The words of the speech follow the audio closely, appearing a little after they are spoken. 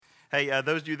Hey,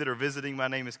 those of you that are visiting, my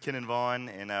name is Kenan Vaughn,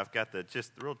 and I've got the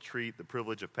real treat, the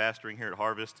privilege of pastoring here at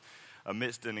Harvest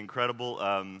amidst an incredible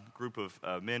group of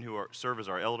men who serve as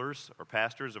our elders, our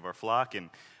pastors of our flock, and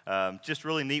just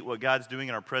really neat what God's doing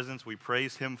in our presence. We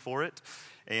praise Him for it.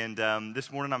 And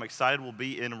this morning I'm excited. We'll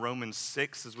be in Romans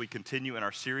 6 as we continue in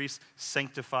our series,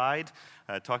 Sanctified,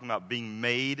 talking about being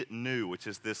made new, which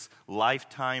is this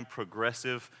lifetime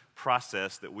progressive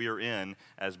process that we are in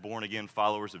as born-again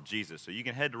followers of Jesus. So you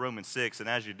can head to Romans 6, and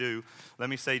as you do, let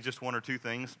me say just one or two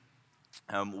things.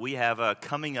 We have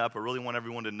coming up, I really want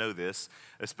everyone to know this,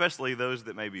 especially those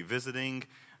that may be visiting,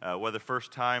 whether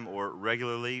first time or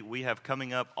regularly. We have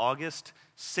coming up August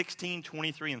 16,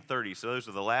 23, and 30. So those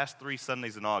are the last 3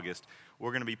 Sundays in August.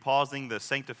 We're going to be pausing the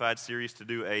Sanctified series to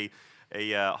do a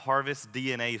Harvest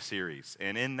DNA series.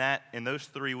 And in those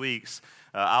 3 weeks,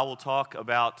 I will talk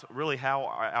about really how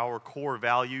our core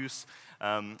values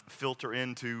filter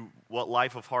into what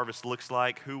life of Harvest looks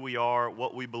like, who we are,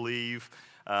 what we believe,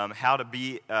 how to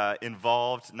be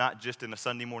involved, not just in a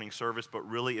Sunday morning service, but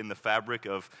really in the fabric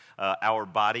of our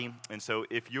body. And so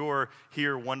if you're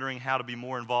here wondering how to be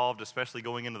more involved, especially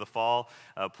going into the fall,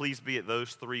 please be at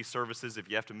those 3 services. If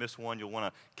you have to miss one, you'll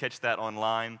want to catch that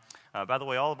online. By the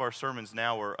way, all of our sermons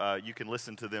now, you can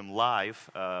listen to them live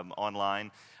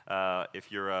online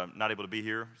if you're not able to be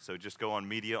here. So just go on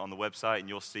media on the website, and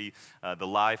you'll see the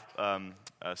live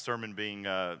sermon being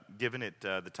given at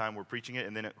the time we're preaching it.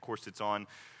 And then, of course, it's on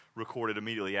recorded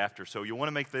immediately after. So you'll want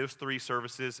to make those 3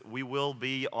 services. We will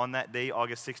be on that day,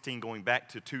 August 16, going back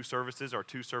to 2 services. Our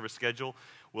 2-service schedule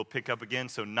will pick up again.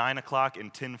 So 9 o'clock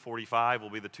and 10:45 will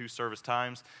be the 2 service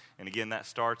times. And again, that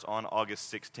starts on August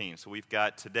 16. So we've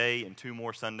got today and 2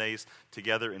 more Sundays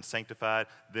together in Sanctified.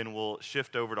 Then we'll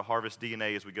shift over to Harvest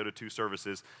DNA as we go to 2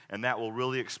 services. And that will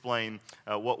really explain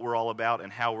what we're all about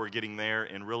and how we're getting there,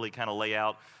 and really kind of lay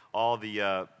out all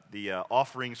the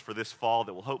offerings for this fall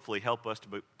that will hopefully help us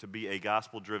to be a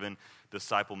gospel-driven,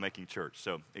 disciple-making church.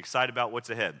 So excited about what's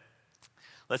ahead.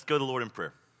 Let's go to the Lord in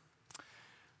prayer.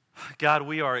 God,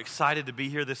 we are excited to be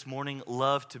here this morning.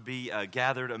 Love to be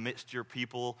gathered amidst your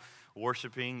people,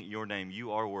 worshiping your name.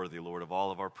 You are worthy, Lord, of all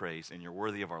of our praise, and you're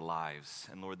worthy of our lives.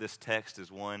 And Lord, this text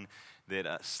is one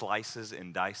that slices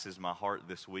and dices my heart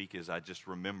this week as I just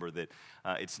remember that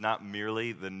it's not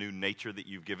merely the new nature that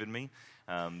you've given me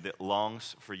that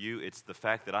longs for you. It's the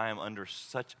fact that I am under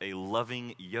such a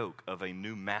loving yoke of a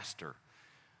new master,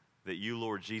 that you,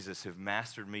 Lord Jesus, have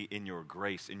mastered me in your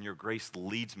grace, and your grace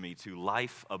leads me to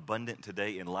life abundant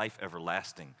today and life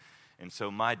everlasting. And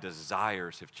so my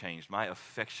desires have changed, my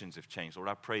affections have changed. Lord,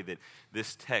 I pray that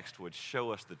this text would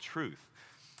show us the truth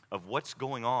of what's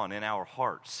going on in our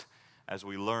hearts as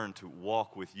we learn to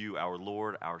walk with you, our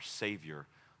Lord, our Savior,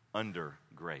 under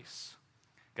grace.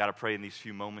 God, I pray in these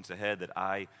few moments ahead that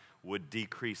I would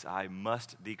decrease. I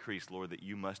must decrease, Lord, that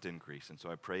you must increase. And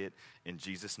so I pray it in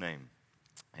Jesus' name.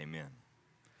 Amen.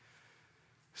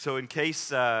 So in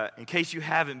case you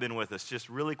haven't been with us, just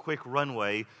really quick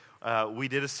runway, we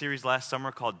did a series last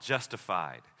summer called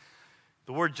Justified.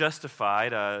 The word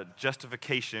justified,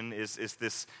 justification, is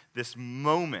this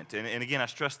moment, and again I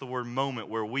stress the word moment,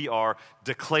 where we are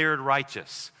declared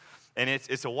righteous. And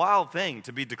it's a wild thing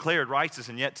to be declared righteous,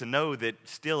 and yet to know that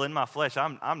still in my flesh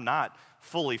I'm not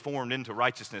fully formed into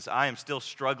righteousness. I am still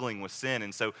struggling with sin.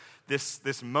 And so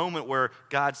this moment where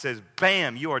God says,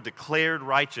 bam, you are declared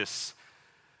righteous.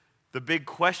 The big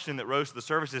question that rose to the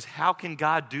surface is, how can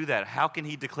God do that? How can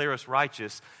He declare us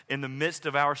righteous in the midst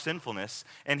of our sinfulness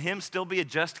and Him still be a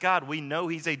just God? We know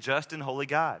He's a just and holy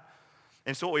God.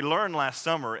 And so what we learned last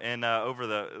summer and over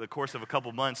the course of a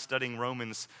couple months studying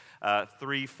Romans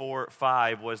 3, 4,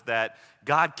 5 was that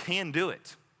God can do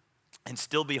it and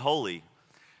still be holy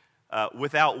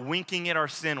without winking at our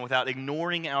sin, without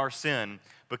ignoring our sin,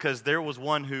 because there was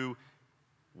one who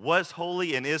was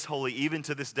holy and is holy even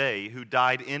to this day, who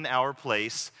died in our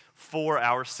place for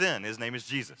our sin. His name is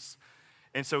Jesus.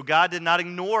 And so God did not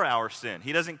ignore our sin.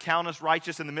 He doesn't count us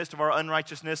righteous in the midst of our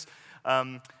unrighteousness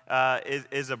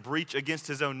is a breach against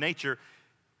His own nature.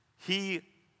 He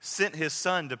sent His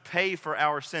Son to pay for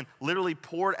our sin, literally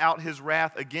poured out His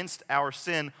wrath against our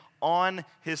sin on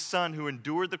His Son, who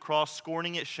endured the cross,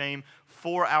 scorning its shame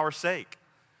for our sake,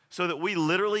 so that we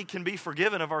literally can be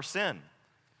forgiven of our sin,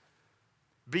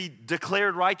 be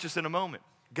declared righteous in a moment.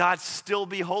 God still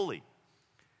be holy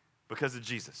because of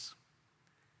Jesus.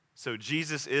 So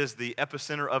Jesus is the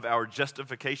epicenter of our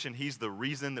justification. He's the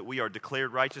reason that we are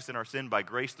declared righteous in our sin by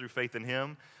grace through faith in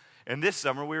Him. And this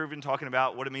summer, we've been talking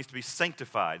about what it means to be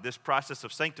sanctified, this process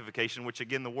of sanctification, which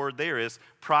again, the word there is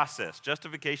process.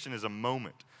 Justification is a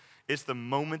moment. It's the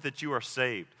moment that you are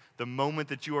saved, the moment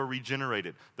that you are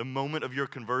regenerated, the moment of your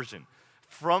conversion.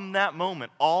 From that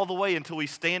moment all the way until we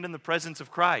stand in the presence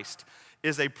of Christ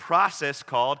is a process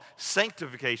called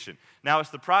sanctification. Now, it's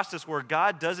the process where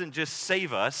God doesn't just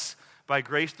save us by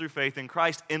grace through faith in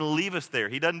Christ and leave us there.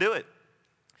 He doesn't do it.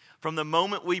 From the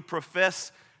moment we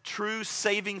profess true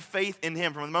saving faith in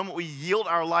Him, from the moment we yield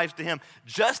our lives to Him,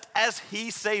 just as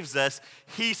He saves us,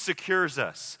 He secures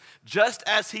us. Just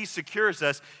as He secures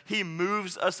us, He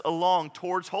moves us along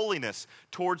towards holiness,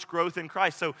 towards growth in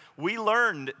Christ. So we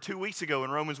learned 2 weeks ago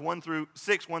in Romans 1-6,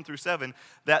 1-7,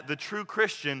 that the true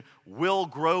Christian will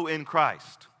grow in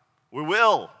Christ. We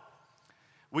will.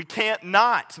 We can't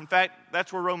not. In fact,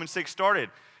 that's where Romans 6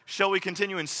 started. Shall we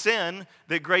continue in sin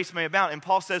that grace may abound? And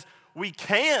Paul says we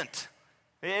can't.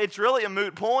 It's really a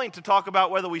moot point to talk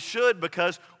about whether we should,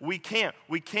 because we can't.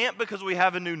 We can't because we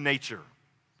have a new nature.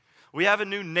 We have a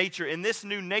new nature, and this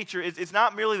new nature, it's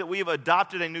not merely that we have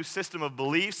adopted a new system of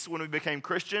beliefs when we became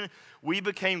Christian. We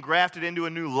became grafted into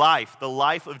a new life, the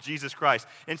life of Jesus Christ.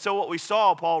 And so what we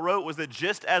saw, Paul wrote, was that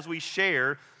just as we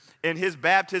share in His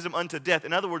baptism unto death,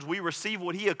 in other words, we receive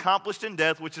what He accomplished in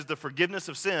death, which is the forgiveness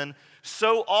of sin,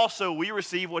 so also we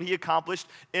receive what He accomplished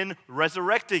in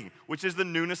resurrecting, which is the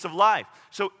newness of life.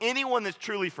 So anyone that's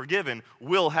truly forgiven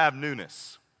will have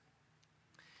newness.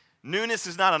 Newness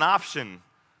is not an option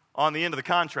on the end of the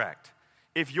contract.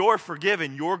 If you're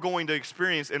forgiven, you're going to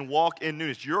experience and walk in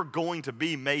newness. You're going to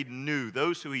be made new.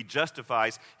 Those who He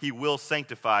justifies, He will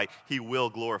sanctify, He will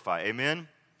glorify. Amen?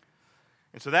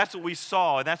 And so that's what we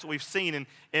saw, and that's what we've seen.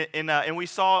 And we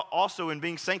saw also in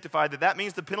being sanctified that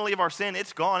means the penalty of our sin,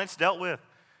 it's gone, it's dealt with.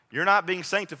 You're not being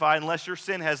sanctified unless your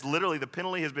sin has literally, the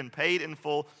penalty has been paid in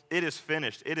full. It is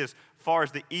finished. It is far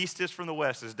as the east is from the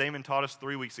west, as Damon taught us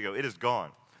 3 weeks ago. It is gone.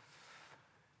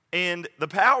 And the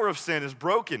power of sin is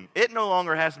broken. It no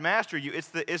longer has mastered you. It's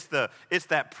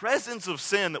that presence of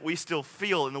sin that we still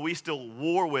feel and that we still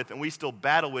war with and we still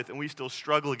battle with and we still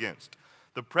struggle against.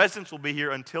 The presence will be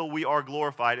here until we are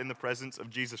glorified in the presence of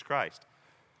Jesus Christ.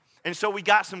 And so we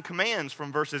got some commands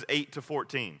from verses 8 to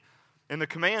 14. And the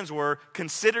commands were,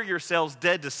 consider yourselves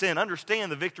dead to sin.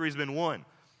 Understand the victory has been won.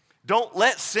 Don't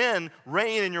let sin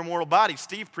reign in your mortal body.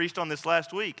 Steve preached on this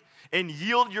last week. And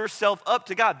yield yourself up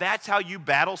to God. That's how you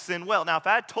battle sin well. Now, if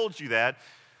I had told you that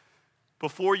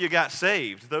before you got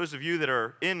saved, those of you that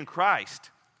are in Christ,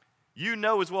 you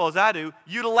know as well as I do,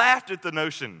 you'd have laughed at the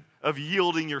notion of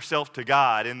yielding yourself to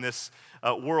God in this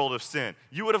world of sin.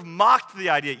 You would have mocked the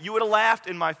idea. You would have laughed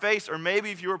in my face, or maybe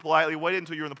if you were politely waited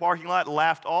until you were in the parking lot,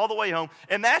 laughed all the way home.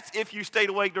 And that's if you stayed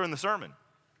awake during the sermon.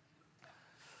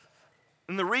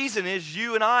 And the reason is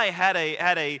you and I had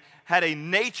a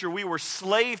nature, we were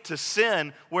slave to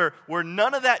sin, where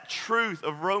none of that truth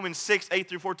of Romans 6, 8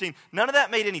 through 14, none of that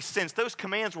made any sense. Those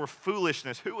commands were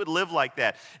foolishness. Who would live like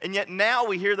that? And yet now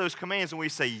we hear those commands and we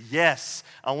say, yes,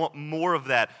 I want more of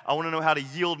that. I want to know how to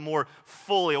yield more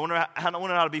fully. I want to know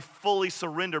how to be fully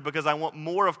surrendered because I want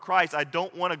more of Christ. I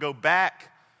don't want to go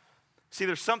back. See,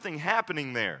 there's something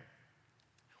happening there.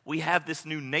 We have this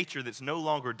new nature that's no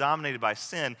longer dominated by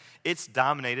sin. It's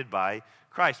dominated by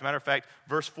Christ. Matter of fact,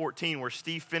 verse 14, where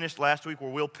Steve finished last week, where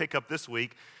we'll pick up this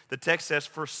week, the text says,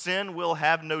 for sin will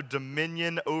have no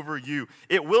dominion over you.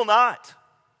 It will not.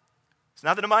 It's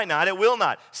not that it might not. It will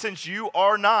not. Since you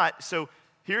are not. So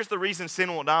here's the reason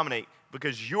sin won't dominate.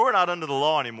 Because you're not under the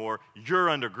law anymore. You're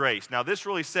under grace. Now, this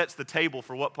really sets the table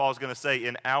for what Paul's going to say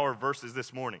in our verses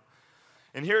this morning.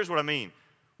 And here's what I mean.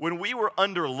 When we were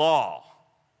under law,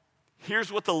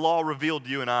 here's what the law revealed to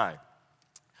you and I.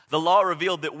 The law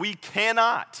revealed that we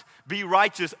cannot be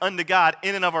righteous unto God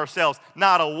in and of ourselves.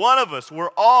 Not a one of us.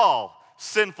 We're all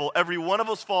sinful. Every one of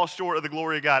us falls short of the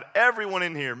glory of God. Everyone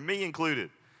in here, me included.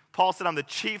 Paul said, I'm the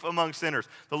chief among sinners.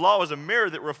 The law was a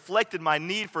mirror that reflected my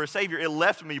need for a Savior. It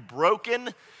left me broken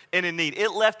and in need.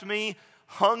 It left me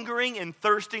hungering and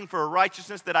thirsting for a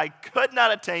righteousness that I could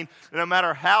not attain no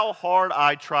matter how hard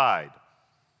I tried.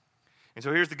 And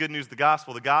so here's the good news of the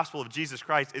gospel. The gospel of Jesus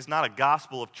Christ is not a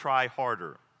gospel of try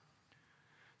harder.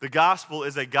 The gospel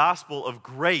is a gospel of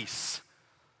grace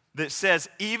that says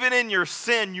even in your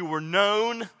sin you were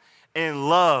known and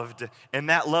loved. And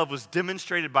that love was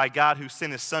demonstrated by God who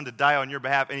sent His Son to die on your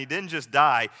behalf. And He didn't just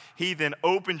die. He then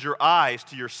opened your eyes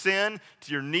to your sin,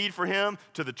 to your need for Him,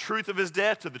 to the truth of His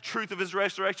death, to the truth of His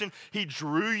resurrection. He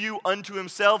drew you unto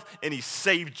Himself and He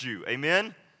saved you.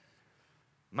 Amen?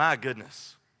 My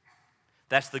goodness.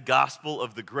 That's the gospel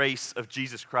of the grace of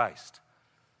Jesus Christ.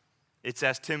 It's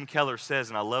as Tim Keller says,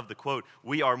 and I love the quote,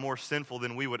 we are more sinful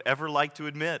than we would ever like to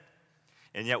admit,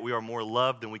 and yet we are more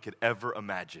loved than we could ever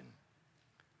imagine.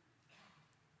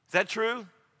 Is that true?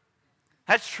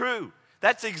 That's true.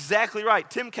 That's exactly right.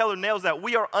 Tim Keller nails that.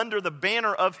 We are under the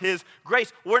banner of his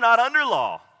grace. We're not under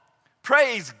law.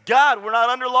 Praise God, we're not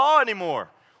under law anymore.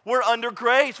 We're under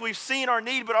grace. We've seen our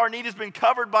need, but our need has been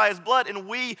covered by his blood, and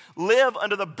we live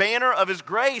under the banner of his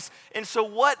grace. And so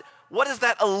what does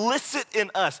that elicit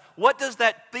in us? What does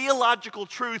that theological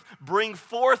truth bring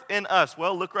forth in us?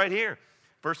 Well, look right here.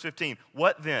 Verse 15.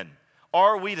 What then?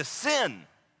 Are we to sin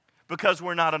because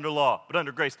we're not under law, but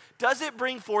under grace? Does it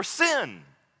bring forth sin?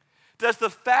 Does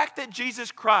the fact that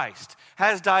Jesus Christ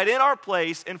has died in our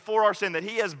place and for our sin, that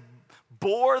he has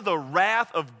bore the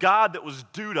wrath of God that was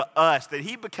due to us, that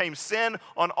he became sin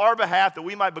on our behalf that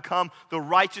we might become the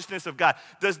righteousness of God,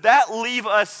 does that leave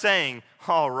us saying,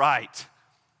 all right,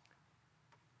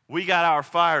 we got our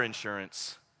fire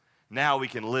insurance, now we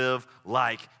can live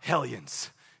like hellions?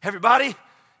 Everybody,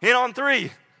 in on three.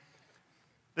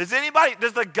 Does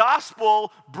the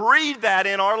gospel breed that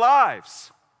in our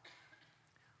lives?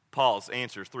 Paul's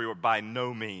answers three were by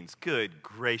no means. Good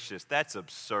gracious, that's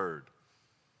absurd.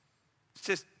 It's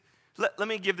just, let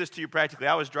me give this to you practically.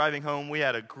 I was driving home. We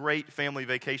had a great family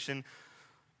vacation.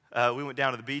 We went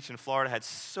down to the beach in Florida, had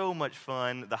so much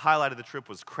fun. The highlight of the trip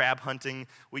was crab hunting.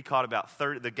 We caught about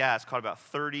 30, the guys caught about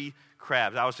 30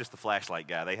 crabs. I was just the flashlight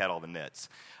guy. They had all the nets.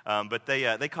 But they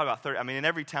caught about 30. I mean, and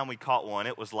every time we caught one,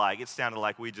 it sounded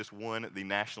like we just won the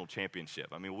national championship.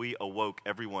 I mean, we awoke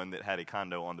everyone that had a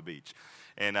condo on the beach.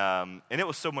 And it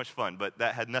was so much fun, but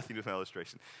that had nothing to do with my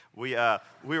illustration. We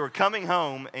were coming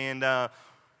home, and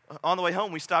on the way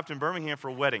home, we stopped in Birmingham for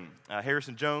a wedding.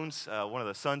 Harrison Jones, one of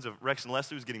the sons of Rex and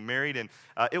Leslie, was getting married, and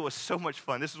it was so much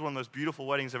fun. This is one of the most beautiful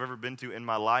weddings I've ever been to in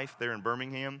my life there in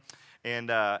Birmingham. And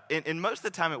most of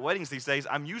the time at weddings these days,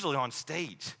 I'm usually on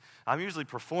stage. I'm usually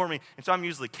performing, and so I'm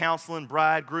usually counseling,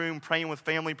 bride, groom, praying with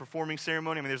family, performing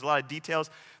ceremony. I mean, there's a lot of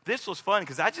details. This was fun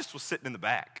because I just was sitting in the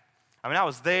back. I mean, I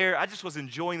was there. I just was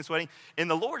enjoying this wedding, and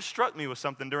the Lord struck me with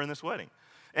something during this wedding.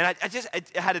 And I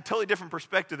had a totally different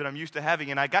perspective than I'm used to having,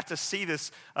 and I got to see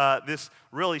this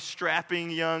really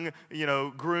strapping young,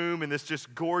 groom and this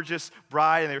just gorgeous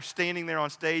bride, and they were standing there on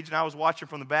stage, and I was watching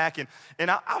from the back, and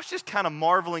I was just kind of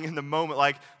marveling in the moment,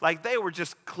 like they were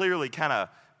just clearly kind of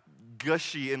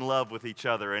gushy in love with each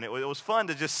other, and it was fun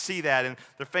to just see that, and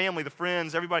their family, the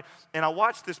friends, everybody. And I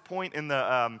watched this point in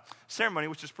the ceremony,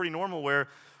 which is pretty normal, where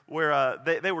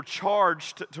they were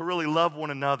charged to really love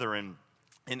one another, and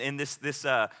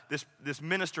this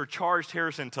minister charged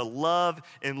Harrison to love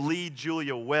and lead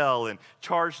Julia well, and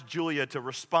charged Julia to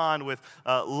respond with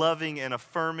loving and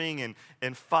affirming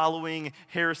and following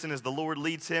Harrison as the Lord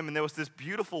leads him. And there was this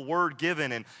beautiful word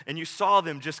given, and you saw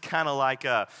them just kind of like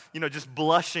just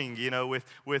blushing,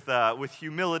 with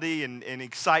humility and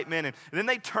excitement. And then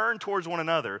they turned towards one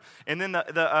another, and then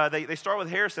they start with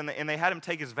Harrison, and they had him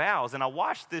take his vows. And I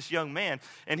watched this young man,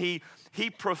 and he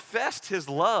professed his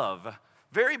love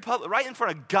very public, right in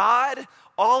front of God,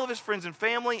 all of his friends and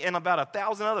family, and about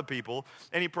 1,000 other people.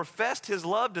 And he professed his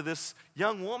love to this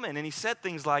young woman. And he said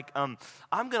things like, I'm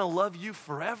going to love you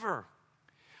forever.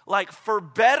 Like, for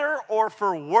better or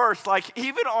for worse. Like,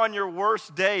 even on your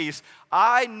worst days,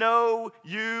 I know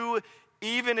you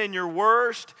even in your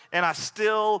worst, and I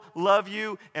still love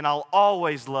you, and I'll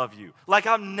always love you. Like,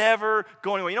 I'm never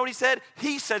going away. You know what he said?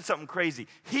 He said something crazy.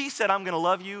 He said, I'm going to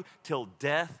love you till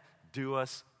death do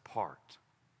us part.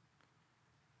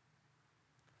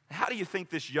 How do you think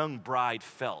this young bride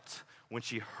felt when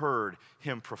she heard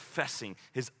him professing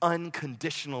his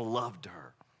unconditional love to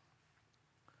her?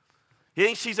 You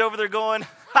think she's over there going,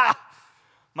 ha,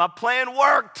 my plan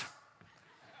worked.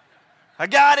 I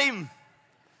got him.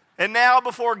 And now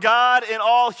before God and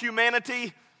all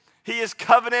humanity, he has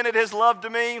covenanted his love to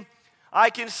me.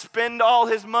 I can spend all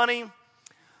his money.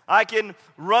 I can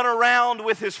run around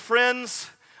with his friends.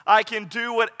 I can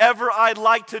do whatever I'd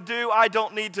like to do. I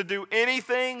don't need to do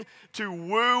anything to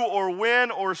woo or win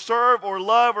or serve or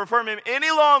love or affirm him any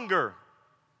longer.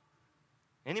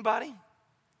 Anybody?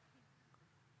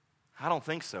 I don't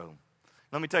think so.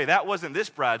 Let me tell you, that wasn't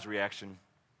this bride's reaction.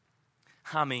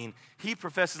 I mean, he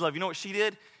professed his love. You know what she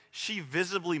did? She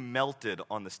visibly melted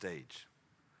on the stage.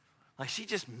 Like, she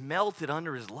just melted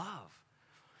under his love.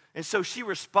 And so she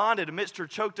responded amidst her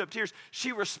choked up tears.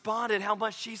 She responded how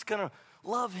much she's going to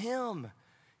love him.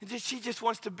 And she just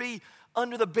wants to be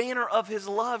under the banner of his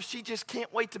love. She just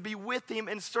can't wait to be with him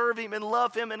and serve him and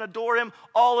love him and adore him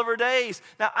all of her days.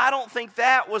 Now, I don't think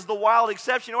that was the wild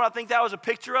exception. You know what I think that was a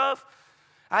picture of?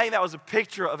 I think that was a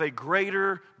picture of a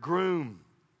greater groom.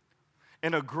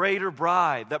 and a greater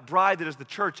bride, that bride that is the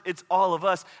church. It's all of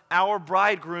us. Our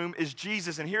bridegroom is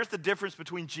Jesus. And here's the difference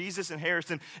between Jesus and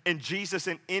Harrison and Jesus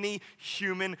and any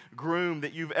human groom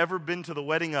that you've ever been to the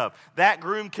wedding of. That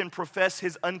groom can profess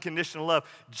his unconditional love.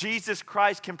 Jesus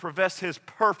Christ can profess his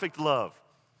perfect love.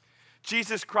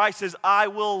 Jesus Christ says, I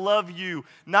will love you,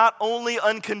 not only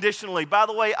unconditionally. By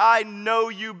the way, I know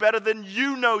you better than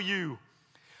you know you.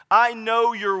 I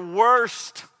know your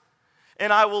worst.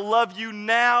 And I will love you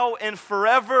now and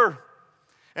forever.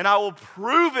 And I will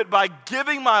prove it by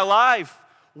giving my life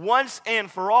once and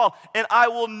for all. And I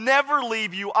will never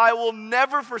leave you. I will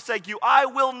never forsake you. I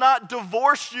will not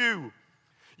divorce you.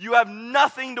 You have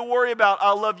nothing to worry about.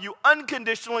 I'll love you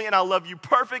unconditionally and I'll love you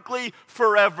perfectly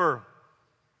forever.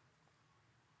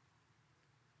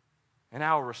 And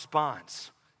our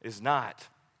response is not,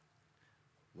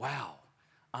 wow,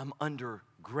 I'm under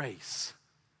grace,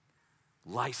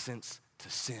 license to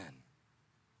sin.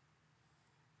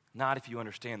 Not if you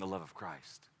understand the love of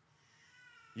Christ.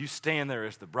 You stand there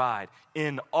as the bride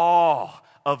in awe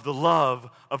of the love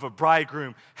of a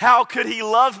bridegroom. How could he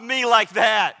love me like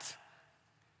that?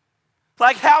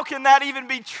 Like, how can that even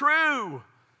be true?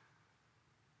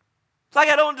 It's like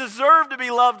I don't deserve to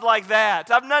be loved like that.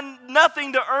 I've done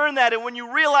nothing to earn that. And when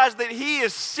you realize that he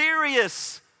is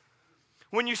serious,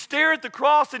 when you stare at the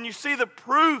cross and you see the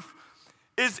proof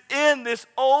is in this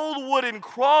old wooden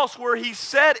cross where he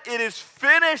said it is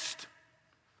finished,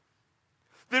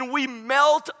 then we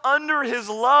melt under his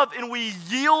love and we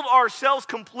yield ourselves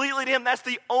completely to him. That's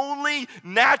the only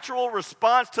natural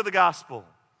response to the gospel.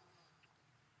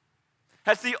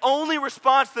 That's the only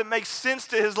response that makes sense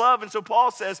to his love. And so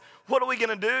Paul says, what are we going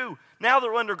to do? Now that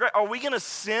we're under grace, are we going to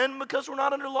sin because we're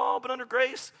not under law but under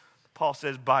grace? Paul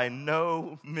says, by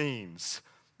no means.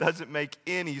 Doesn't make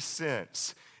any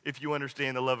sense if you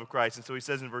understand the love of Christ. And so he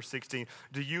says in verse 16,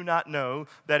 do you not know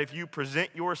that if you present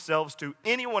yourselves to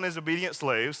anyone as obedient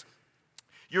slaves,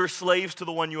 you're slaves to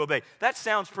the one you obey? That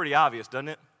sounds pretty obvious, doesn't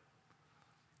it?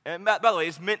 And by the way,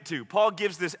 it's meant to. Paul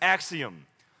gives this axiom.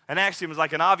 An axiom is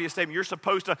like an obvious statement. You're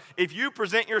supposed to, if you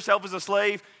present yourself as a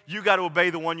slave, you got to obey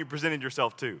the one you presented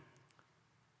yourself to.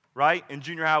 Right? In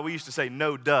junior high, we used to say,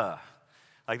 no duh.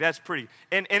 Like, that's pretty.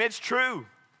 And it's true.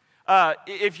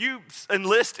 If you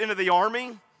enlist into the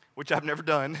army, which I've never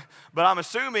done, but I'm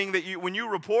assuming that when you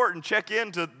report and check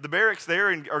into the barracks there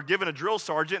and are given a drill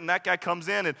sergeant and that guy comes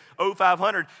in at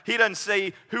 0500, he doesn't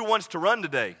say, who wants to run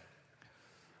today?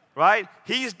 Right?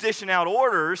 He's dishing out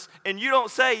orders, and you don't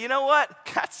say, you know what?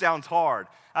 That sounds hard.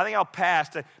 I think I'll pass.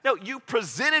 No, you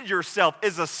presented yourself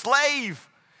as a slave.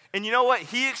 And you know what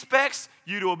he expects?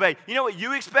 You to obey. You know what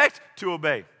you expect? To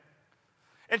obey.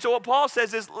 And so what Paul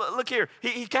says is, look here,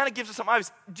 he kind of gives us some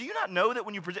obvious. Do you not know that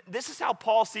when you present, this is how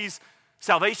Paul sees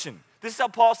salvation. This is how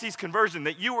Paul sees conversion,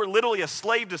 that you were literally a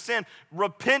slave to sin.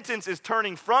 Repentance is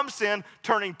turning from sin,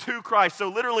 turning to Christ. So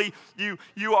literally,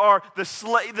 you are the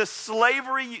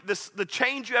slavery, the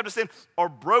chains you have to sin are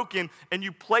broken, and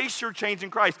you place your chains in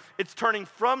Christ. It's turning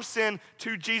from sin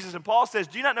to Jesus. And Paul says,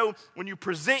 do you not know when you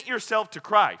present yourself to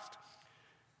Christ,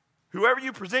 whoever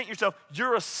you present yourself,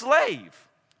 you're a slave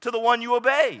to the one you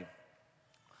obey.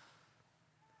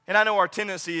 And I know our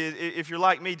tendency is, if you're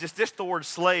like me, just the word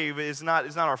slave is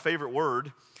not our favorite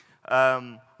word.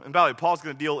 And by the way, Paul's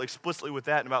going to deal explicitly with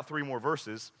that in about 3 more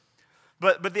verses.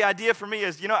 But the idea for me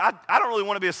is, I don't really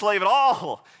want to be a slave at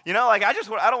all. I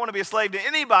don't want to be a slave to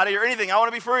anybody or anything. I want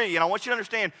to be free. And I want you to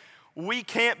understand, we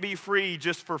can't be free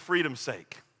just for freedom's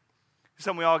sake. It's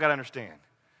something we all got to understand.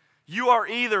 You are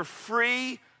either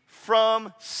free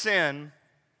from sin,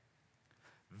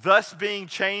 thus being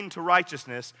chained to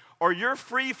righteousness, or you're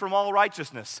free from all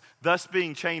righteousness, thus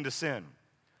being chained to sin.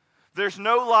 There's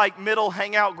no middle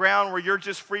hangout ground where you're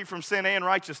just free from sin and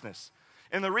righteousness.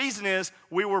 And the reason is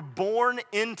we were born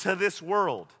into this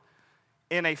world,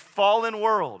 in a fallen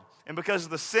world. And because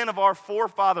of the sin of our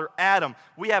forefather Adam,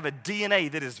 we have a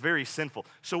DNA that is very sinful.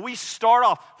 So we start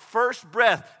off, first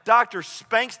breath, doctor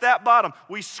spanks that bottom,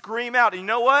 we scream out, and you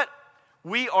know what?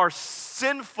 We are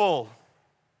sinful.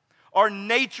 Our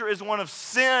nature is one of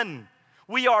sin.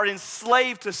 We are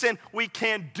enslaved to sin. We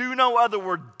can do no other.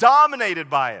 We're dominated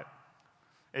by it.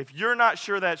 If you're not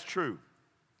sure that's true,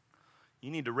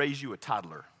 you need to raise you a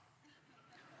toddler.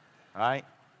 All right?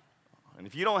 And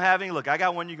if you don't have any, look, I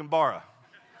got one you can borrow.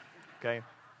 Okay?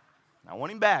 I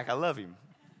want him back. I love him.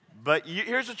 But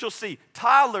here's what you'll see.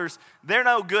 Toddlers, they're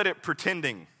no good at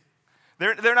pretending.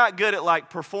 They're not good at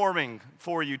performing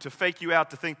for you to fake you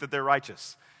out to think that they're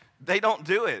righteous. They don't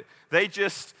do it. They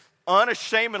just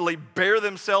unashamedly bear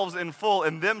themselves in full,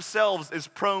 and themselves is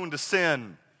prone to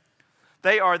sin.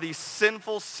 They are these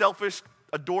sinful, selfish,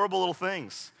 adorable little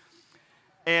things.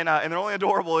 And they're only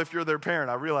adorable if you're their parent.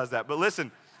 I realize that. But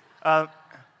listen,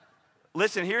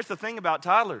 here's the thing about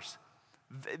toddlers.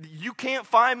 You can't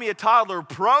find me a toddler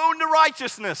prone to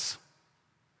righteousness.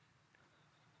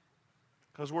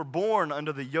 Because we're born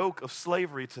under the yoke of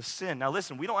slavery to sin. Now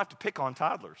listen, we don't have to pick on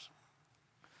toddlers.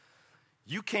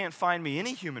 You can't find me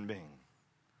any human being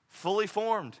fully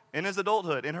formed in his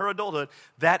adulthood, in her adulthood,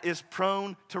 that is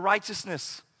prone to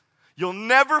righteousness. You'll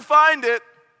never find it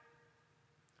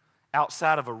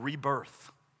outside of a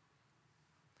rebirth.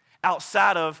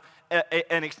 Outside of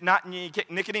not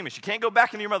Nicodemus. You can't go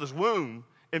back into your mother's womb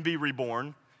and be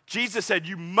reborn. Jesus said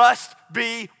you must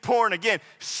be born again.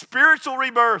 Spiritual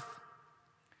rebirth.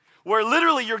 Where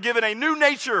literally you're given a new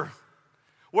nature.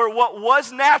 Where what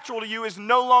was natural to you is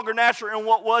no longer natural, and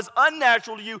what was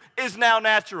unnatural to you is now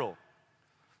natural.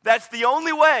 That's the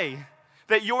only way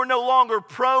that you're no longer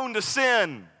prone to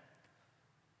sin.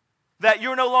 That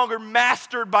you're no longer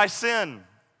mastered by sin.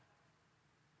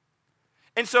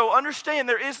 And so understand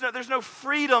there's no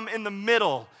freedom in the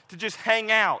middle to just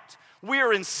hang out. We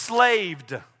are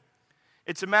enslaved.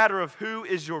 It's a matter of who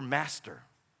is your master.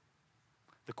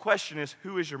 The question is,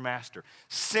 who is your master?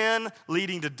 Sin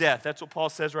leading to death. That's what Paul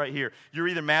says right here. You're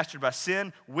either mastered by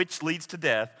sin, which leads to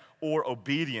death, or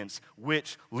obedience,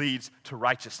 which leads to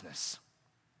righteousness.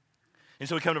 And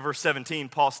so we come to verse 17.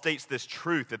 Paul states this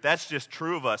truth, that's just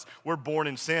true of us. We're born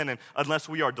in sin, and unless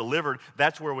we are delivered,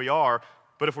 that's where we are.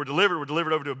 But if we're delivered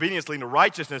over to obedience, leading to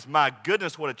righteousness. My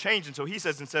goodness, what a change. And so he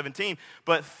says in 17,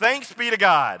 but thanks be to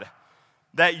God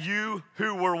that you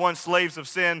who were once slaves of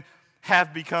sin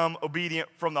have become obedient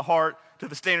from the heart to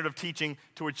the standard of teaching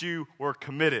to which you were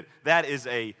committed. That is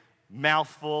a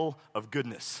mouthful of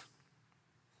goodness.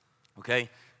 Okay?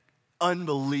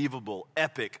 Unbelievable,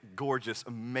 epic, gorgeous,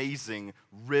 amazing,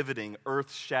 riveting,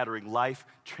 earth-shattering,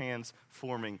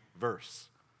 life-transforming verse.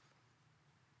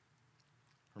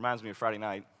 Reminds me of Friday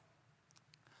night.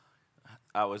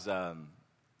 I was at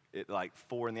like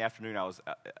 4 in the afternoon. I was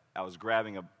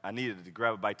I needed to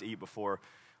grab a bite to eat before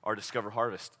our Discover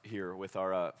Harvest here with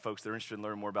our folks that are interested in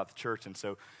learning more about the church. And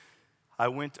so I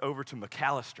went over to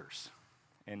McAllister's,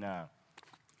 and I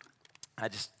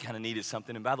just kind of needed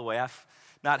something. And by the way, I've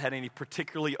not had any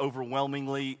particularly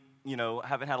overwhelmingly,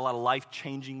 haven't had a lot of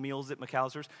life-changing meals at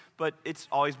McAllister's, but it's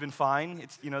always been fine.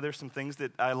 It's, there's some things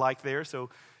that I like there, so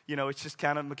it's just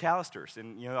kind of McAllister's,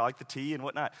 and I like the tea and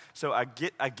whatnot. So I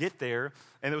get there,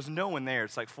 and there was no one there.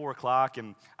 It's like 4 o'clock,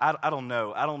 and I don't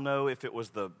know. I don't know if it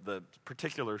was the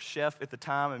particular chef at the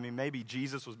time. I mean, maybe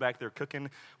Jesus was back there cooking,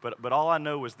 but all I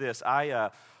know was this. I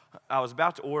was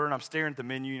about to order, and I'm staring at the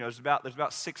menu. There's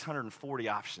about 640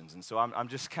 options, and so I'm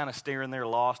just kind of staring there,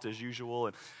 lost as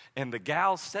usual. And the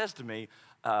gal says to me,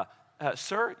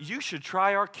 "Sir, you should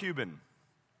try our Cuban."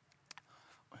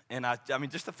 And I mean,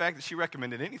 just the fact that she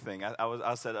recommended anything,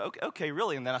 I said, okay,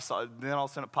 really? And then then all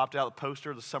of a sudden it popped out the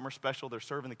poster, the summer special, they're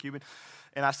serving the Cuban.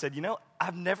 And I said,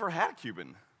 I've never had a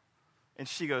Cuban. And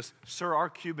she goes, "Sir, our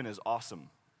Cuban is awesome."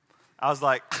 I was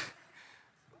like,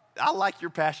 I like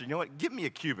your passion. You know what? Give me a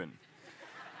Cuban.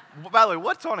 By the way,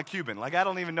 what's on a Cuban? Like, I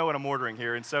don't even know what I'm ordering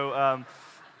here. And so I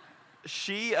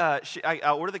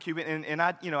order the Cuban, and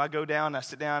I go down, I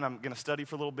sit down, I'm going to study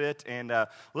for a little bit, and a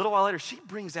little while later, she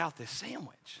brings out this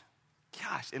sandwich.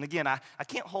 Gosh, and again, I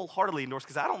can't wholeheartedly endorse,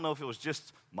 because I don't know if it was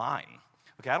just mine.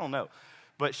 Okay, I don't know.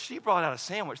 But she brought out a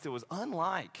sandwich that was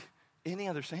unlike any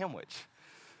other sandwich.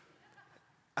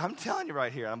 I'm telling you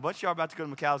right here, a bunch of y'all are about to go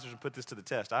to McAllister's and put this to the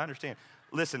test. I understand.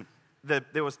 Listen,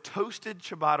 there was toasted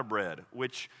ciabatta bread,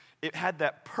 which it had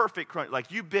that perfect crunch.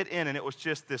 Like, you bit in, and it was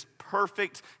just this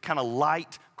perfect kind of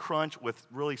light crunch with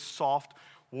really soft,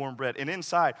 warm bread. And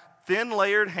inside, thin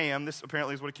layered ham. This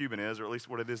apparently is what a Cuban is, or at least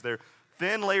what it is there.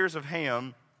 Thin layers of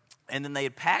ham, and then they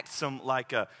had packed some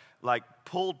like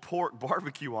pulled pork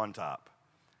barbecue on top.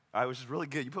 Which is really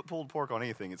good. You put pulled pork on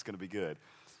anything, it's going to be good.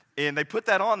 And they put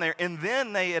that on there, and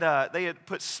then they had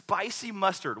put spicy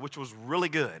mustard, which was really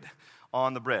good,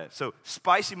 on the bread. So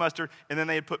spicy mustard, and then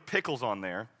they had put pickles on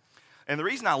there. And the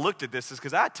reason I looked at this is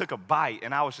because I took a bite,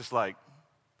 and I was just like,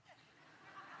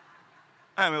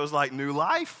 it was like new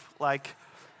life.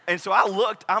 And so I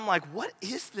looked, I'm like, what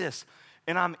is this?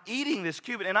 And I'm eating this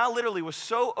Cuban, and I literally was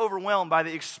so overwhelmed by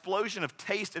the explosion of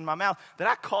taste in my mouth that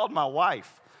I called my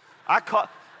wife. I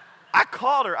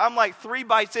called her. I'm like 3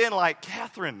 bites in, like,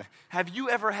 "Catherine, have you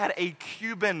ever had a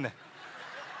Cuban?"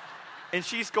 And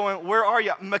she's going, "Where are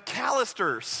you?"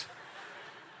 "McAllister's."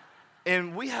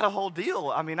 And we had a whole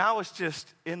deal. I mean, I was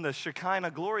just in the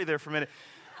Shekinah glory there for a minute.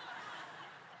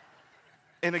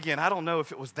 And again, I don't know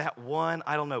if it was that one.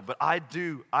 I don't know. But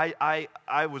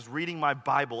I was reading my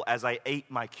Bible as I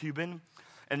ate my Cuban.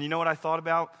 And you know what I thought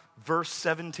about? Verse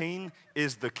 17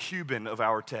 is the Cuban of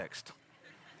our text.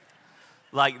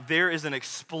 Like, there is an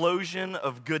explosion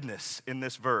of goodness in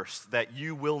this verse that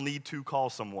you will need to call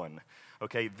someone.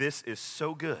 Okay, this is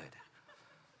so good.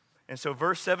 And so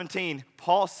verse 17,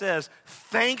 Paul says,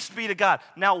 thanks be to God.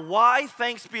 Now, why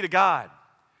thanks be to God?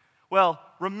 Well,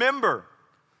 remember,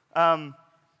 you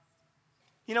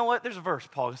know what? There's a verse,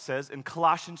 Paul says, in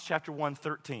Colossians chapter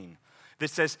 1:13 that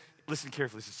says, listen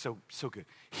carefully, this is so good.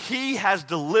 He has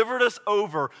delivered us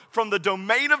over from the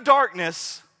domain of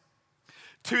darkness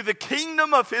to the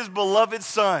kingdom of his beloved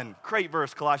Son. Great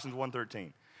verse, Colossians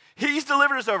 1:13. He's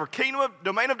delivered us over,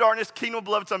 domain of darkness, kingdom of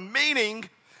beloved Son, meaning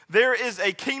there is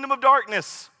a kingdom of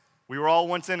darkness. We were all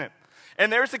once in it.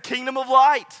 And there's a kingdom of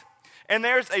light. And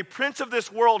there's a prince of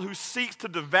this world who seeks to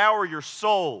devour your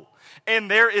soul.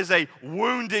 And there is a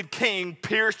wounded king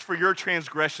pierced for your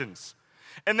transgressions.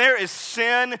 And there is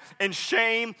sin and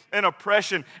shame and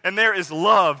oppression. And there is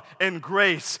love and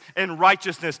grace and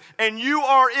righteousness. And you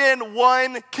are in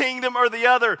one kingdom or the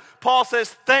other. Paul says,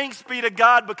 thanks be to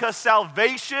God because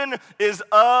salvation is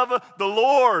of the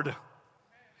Lord.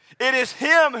 It is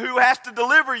him who has to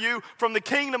deliver you from the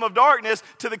kingdom of darkness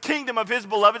to the kingdom of his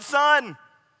beloved Son.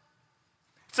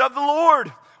 It's of the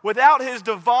Lord. Without his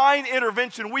divine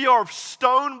intervention, we are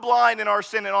stone blind in our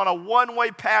sin and on a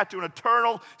one-way path to an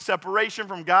eternal separation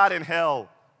from God in hell.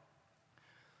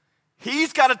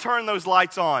 He's got to turn those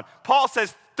lights on. Paul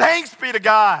says, thanks be to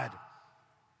God.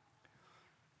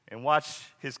 And watch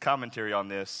his commentary on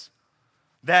this.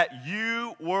 That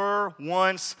you were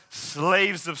once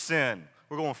slaves of sin.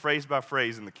 We're going phrase by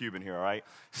phrase in the Cuban here, all right?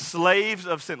 Slaves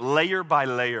of sin, layer by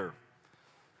layer.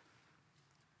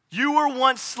 You were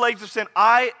once slaves of sin.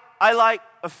 I like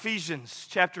Ephesians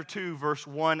chapter 2, verse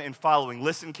 1 and following.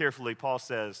 Listen carefully, Paul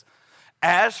says,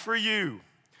 as for you,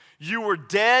 you were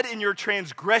dead in your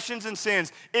transgressions and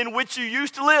sins, in which you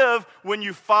used to live when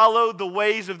you followed the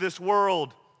ways of this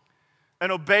world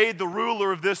and obeyed the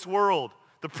ruler of this world,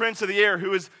 the prince of the air,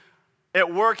 who is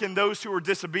at work in those who are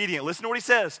disobedient. Listen to what he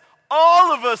says.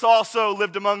 All of us also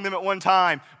lived among them at one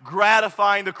time,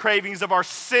 gratifying the cravings of our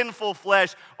sinful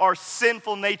flesh, our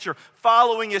sinful nature,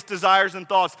 following its desires and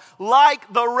thoughts.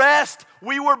 Like the rest,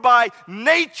 we were by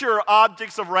nature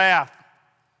objects of wrath.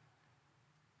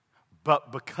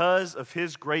 But because of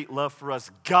his great love for us,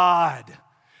 God,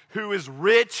 who is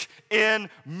rich in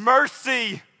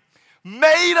mercy,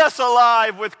 made us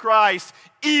alive with Christ,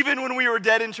 even when we were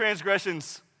dead in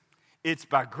transgressions. It's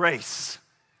by grace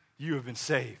you have been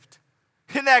saved.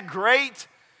 Isn't that great?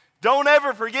 Don't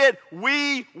ever forget,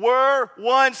 we were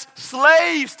once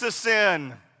slaves to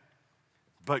sin.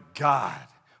 But God,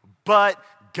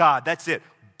 that's it.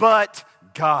 But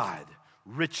God,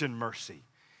 rich in mercy,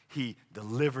 he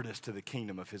delivered us to the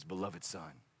kingdom of his beloved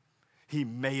Son. He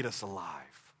made us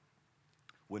alive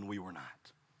when we were not.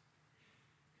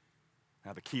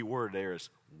 Now the key word there is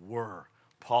were.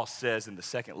 Paul says in the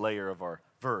second layer of our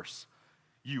verse,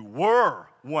 you were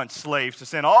once slaves to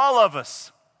sin, all of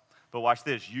us. But watch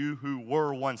this, you who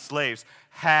were once slaves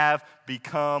have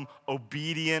become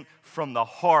obedient from the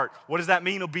heart. What does that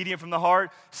mean, obedient from the heart?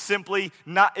 Simply,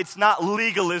 it's not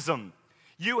legalism.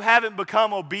 You haven't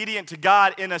become obedient to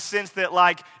God in a sense that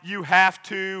like you have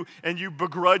to and you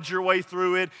begrudge your way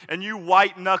through it and you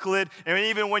white knuckle it and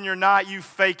even when you're not, you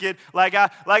fake it. Like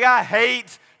I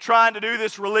hate trying to do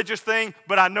this religious thing,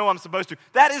 but I know I'm supposed to.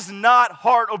 That is not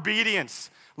heart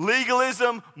obedience.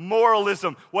 Legalism,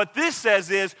 moralism. What this says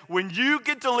is when you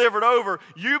get delivered over,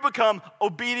 you become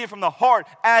obedient from the heart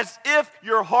as if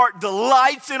your heart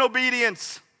delights in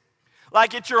obedience.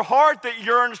 Like it's your heart that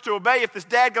yearns to obey. If this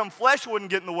dadgum flesh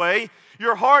wouldn't get in the way,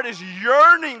 your heart is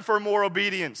yearning for more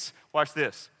obedience. Watch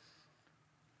this.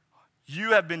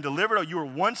 You have been delivered, you were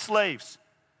once slaves,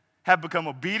 have become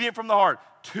obedient from the heart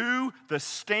to the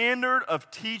standard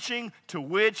of teaching to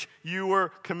which you were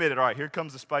committed. All right, here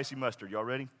comes the spicy mustard. Y'all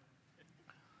ready?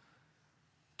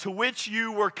 To which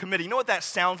you were committed. You know what that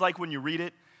sounds like when you read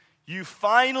it? You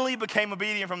finally became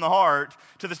obedient from the heart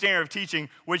to the standard of teaching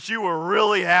which you were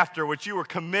really after, which you were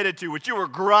committed to, which you were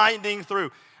grinding through.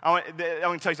 I want to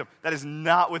tell you something. That is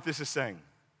not what this is saying.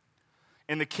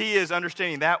 And the key is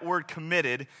understanding that word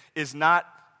committed is not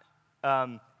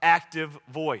active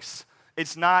voice.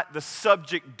 It's not the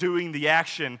subject doing the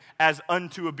action as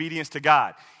unto obedience to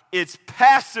God. It's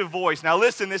passive voice. Now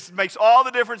listen, this makes all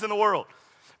the difference in the world.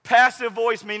 Passive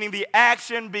voice meaning the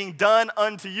action being done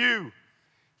unto you.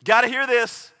 You got to hear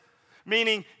this.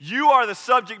 Meaning you are the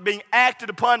subject being acted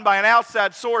upon by an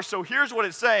outside source. So here's what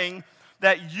it's saying,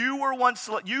 that you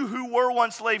who were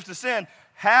once slaves to sin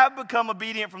have become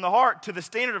obedient from the heart to the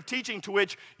standard of teaching to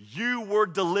which you were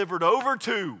delivered over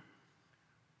to.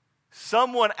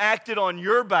 Someone acted on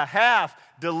your behalf,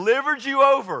 delivered you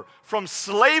over from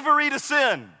slavery to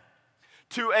sin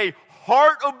to a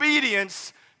heart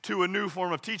obedience to a new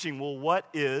form of teaching. Well, what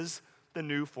is the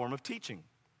new form of teaching?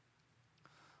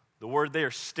 The word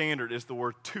there, standard, is the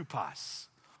word tupos.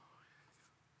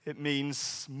 It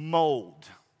means mold.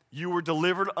 You were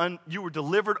delivered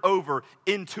over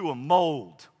into a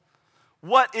mold.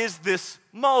 What is this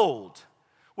mold?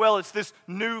 Well, it's this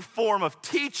new form of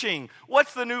teaching.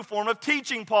 What's the new form of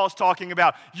teaching Paul's talking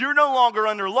about? You're no longer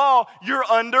under law, you're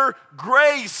under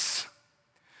grace.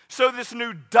 So this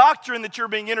new doctrine that you're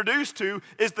being introduced to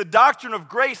is the doctrine of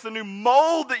grace. The new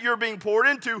mold that you're being poured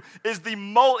into is the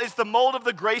mold. It's the mold of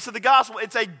the grace of the gospel.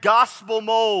 It's a gospel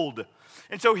mold.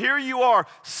 And so here you are,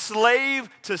 slave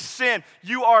to sin.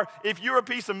 If you're a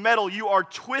piece of metal, you are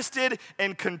twisted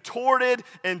and contorted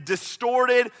and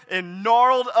distorted and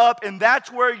gnarled up, and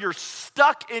that's where you're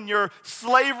stuck in your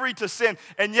slavery to sin.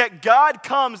 And yet God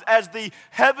comes as the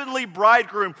heavenly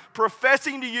bridegroom,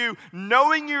 professing to you,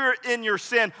 knowing you're in your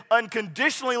sin,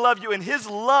 unconditionally love you, and his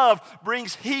love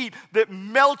brings heat that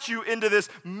melts you into this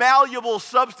malleable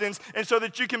substance, and so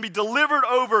that you can be delivered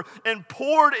over and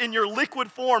poured in your liquid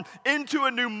form into a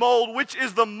new mold, which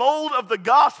is the mold of the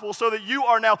gospel, so that you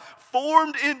are now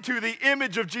formed into the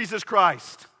image of Jesus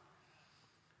Christ.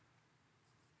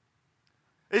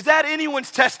 Is that anyone's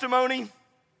testimony?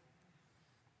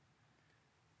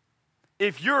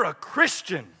 If you're a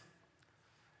Christian,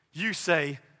 you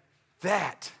say,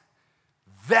 that's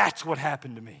what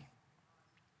happened to me.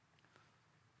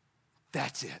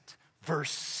 That's it. Verse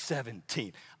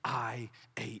 17, I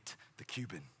ate the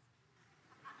Cuban.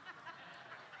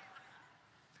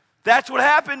 That's what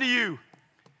happened to you.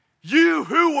 You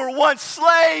who were once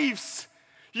slaves,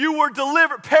 you were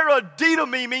delivered.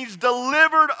 Paradidomi means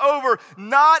delivered over,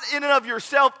 not in and of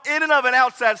yourself, in and of an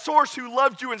outside source who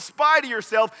loved you in spite of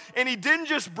yourself. And he didn't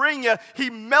just bring you, he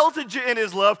melted you in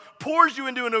his love, pours you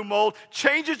into a new mold,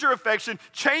 changes your affection,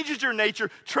 changes your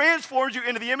nature, transforms you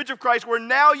into the image of Christ, where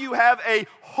now you have a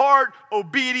heart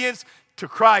obedience to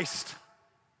Christ.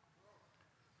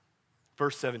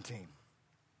 Verse 17.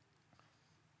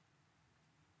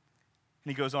 And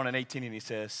he goes on in 18 and he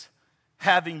says,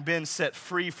 having been set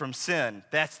free from sin,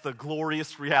 that's the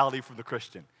glorious reality for the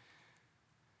Christian.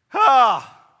 I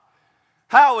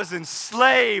was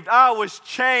enslaved, I was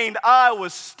chained, I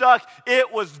was stuck,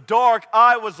 it was dark,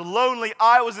 I was lonely,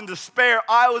 I was in despair,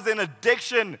 I was in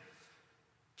addiction.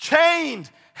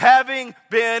 Chained, having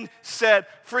been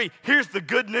set free. Here's the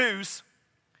good news.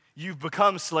 You've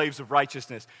become slaves of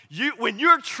righteousness. When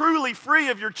you're truly free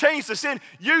of your chains to sin,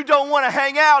 you don't want to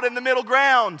hang out in the middle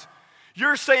ground.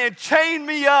 You're saying, chain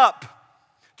me up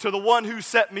to the one who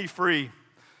set me free.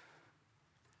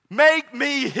 Make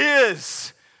me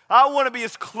his. I want to be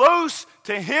as close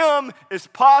to him as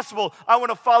possible. I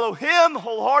want to follow him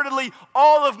wholeheartedly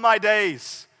all of my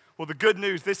days. Well, the good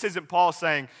news, this isn't Paul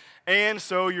saying, and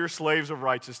so you're slaves of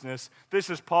righteousness. This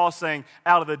is Paul saying,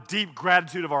 out of the deep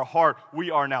gratitude of our heart,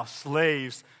 we are now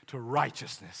slaves to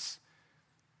righteousness.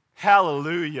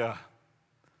 Hallelujah.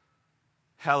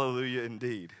 Hallelujah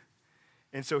indeed.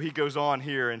 And so he goes on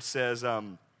here and says,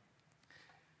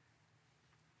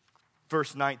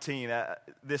 verse 19,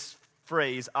 this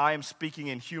phrase, I am speaking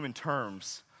in human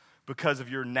terms because of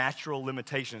your natural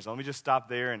limitations. Let me just stop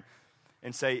there and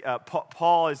say,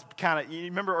 Paul is kind of, you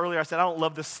remember earlier I said, I don't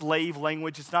love the slave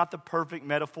language. It's not the perfect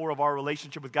metaphor of our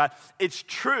relationship with God. It's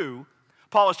true.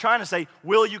 Paul is trying to say,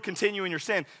 will you continue in your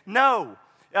sin? No,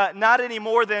 not any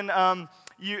more than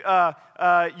you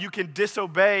can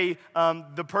disobey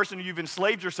the person who you've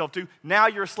enslaved yourself to. Now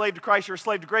you're a slave to Christ, you're a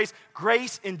slave to grace.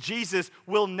 Grace in Jesus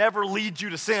will never lead you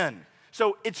to sin.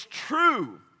 So it's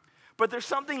true. But there's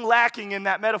something lacking in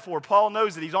that metaphor. Paul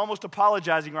knows it. He's almost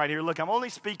apologizing right here. Look, I'm only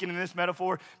speaking in this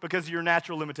metaphor because of your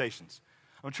natural limitations.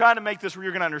 I'm trying to make this where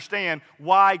you're going to understand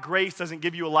why grace doesn't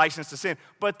give you a license to sin.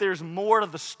 But there's more to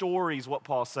the story is what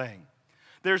Paul's saying.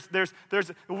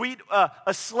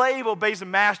 A slave obeys a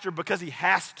master because he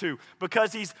has to,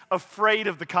 because he's afraid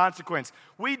of the consequence.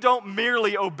 We don't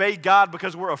merely obey God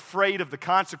because we're afraid of the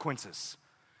consequences.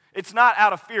 It's not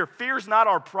out of fear. Fear's not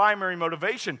our primary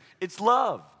motivation. It's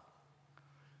love.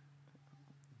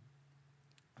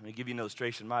 Let me give you an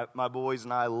illustration. My boys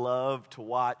and I love to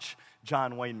watch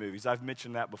John Wayne movies. I've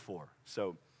mentioned that before.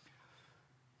 So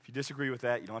if you disagree with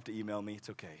that, you don't have to email me.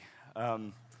 It's okay.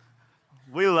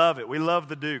 We love it. We love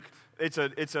the Duke. It's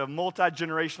a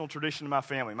multi-generational tradition in my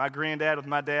family. My granddad with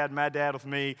my dad with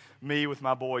me with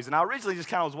my boys. And I originally just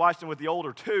kind of was watching with the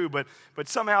older two, but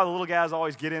somehow the little guys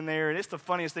always get in there. And it's the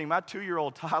funniest thing. My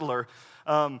 2-year-old toddler,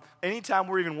 anytime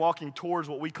we're even walking towards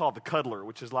what we call the cuddler,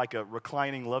 which is like a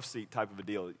reclining love seat type of a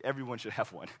deal. Everyone should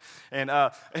have one. And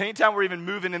anytime we're even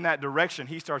moving in that direction,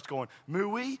 he starts going,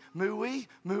 mooey, mooey,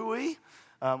 mooey.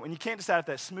 And you can't decide if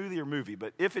that's smoothie or movie,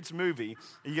 but if it's movie,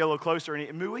 you get a little closer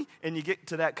and mooey, and you get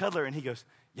to that cuddler, and he goes,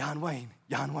 Jan Wayne,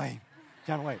 Jan Wayne,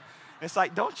 Jan Wayne. And it's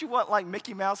like, don't you want like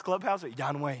Mickey Mouse Clubhouse? Or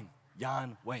Jan Wayne,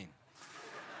 Jan Wayne.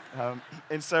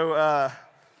 And so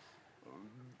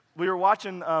we were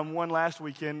watching one last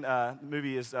weekend. The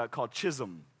movie is called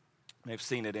Chisholm. They've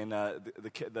seen it, and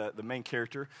the main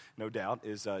character, no doubt,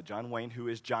 is John Wayne, who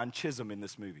is John Chisholm in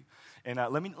this movie. And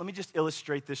let me just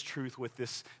illustrate this truth with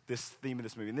this theme of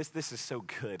this movie. And this is so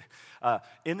good.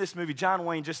 In this movie, John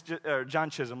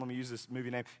Chisholm. Let me use this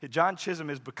movie name. John Chisholm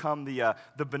has become the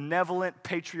benevolent,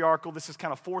 patriarchal. This is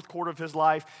kind of fourth quarter of his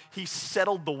life. He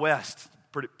settled the West,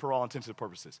 for all intents and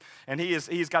purposes. And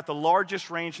he's got the largest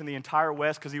ranch in the entire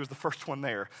West because he was the first one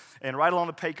there. And right along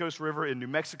the Pecos River in New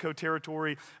Mexico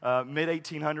territory,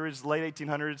 mid-1800s, late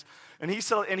 1800s. And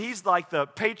he's like the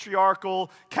patriarchal,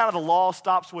 kind of the law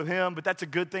stops with him, but that's a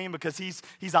good thing because he's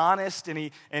honest and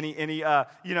he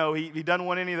doesn't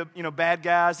want any of the bad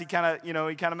guys. He kind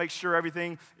of makes sure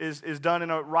everything is done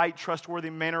in a right, trustworthy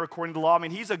manner according to law. I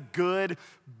mean, he's a good,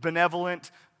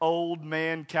 benevolent, old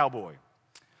man cowboy.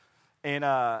 And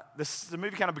the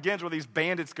movie kind of begins where these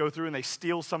bandits go through and they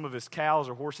steal some of his cows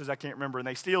or horses, I can't remember, and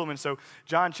they steal them. And so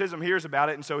John Chisholm hears about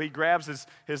it, and so he grabs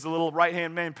his little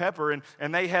right-hand man, Pepper,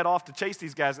 and they head off to chase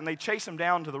these guys. And they chase them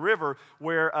down to the river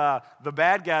where the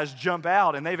bad guys jump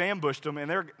out, and they've ambushed them,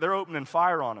 and they're opening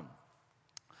fire on them.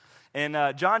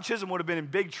 And John Chisholm would have been in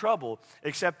big trouble,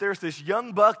 except there's this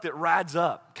young buck that rides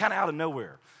up, kind of out of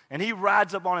nowhere. And he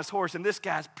rides up on his horse, and this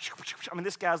guy's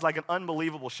like an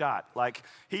unbelievable shot. Like,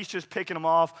 he's just picking them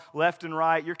off left and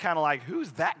right. You're kind of like,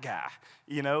 who's that guy?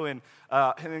 And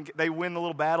then they win the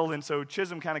little battle, and so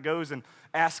Chisholm kind of goes and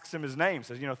asks him his name.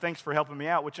 Says, thanks for helping me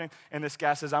out. And this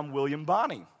guy says, I'm William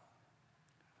Bonney.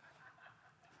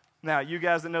 Now, you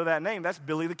guys that know that name, that's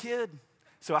Billy the Kid.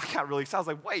 So I got really excited. I was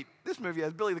like, wait, this movie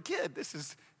has Billy the Kid. This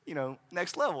is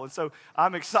next level. And so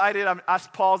I'm excited. I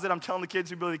pause it. I'm telling the kids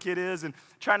who Billy the Kid is and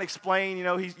trying to explain,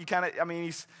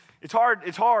 it's hard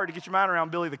to get your mind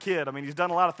around Billy the Kid. I mean, he's done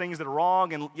a lot of things that are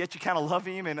wrong, and yet you kind of love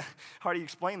him, and how do you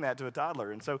explain that to a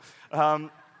toddler? And so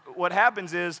what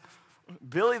happens is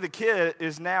Billy the Kid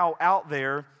is now out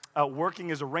there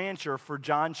working as a rancher for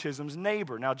John Chisholm's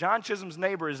neighbor. Now, John Chisholm's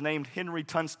neighbor is named Henry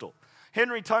Tunstall.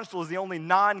 Henry Tunstall is the only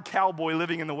non-cowboy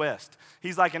living in the West.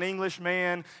 He's like an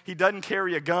Englishman. He doesn't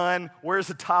carry a gun, wears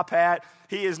a top hat.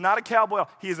 He is not a cowboy.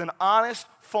 He is an honest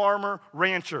farmer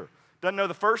rancher. Doesn't know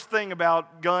the first thing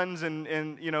about guns and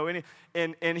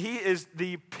he is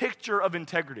the picture of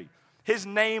integrity. His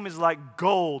name is like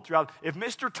gold throughout. If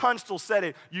Mr. Tunstall said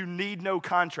it, you need no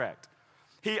contract.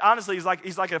 He honestly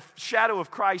he's like a shadow of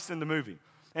Christ in the movie.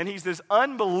 And he's this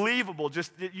unbelievable,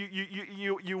 just,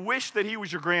 you wish that he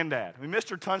was your granddad. I mean,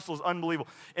 Mr. Tunstall is unbelievable.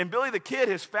 And Billy the Kid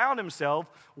has found himself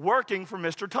working for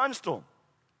Mr. Tunstall.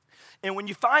 And when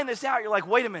you find this out, you're like,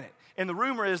 wait a minute. And the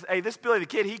rumor is, hey, this Billy the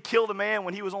Kid, he killed a man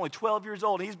when he was only 12 years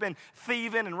old. And he's been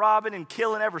thieving and robbing and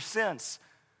killing ever since.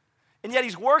 And yet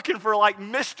he's working for like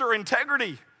Mr.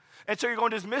 Integrity. And so you're going,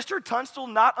 does Mr. Tunstall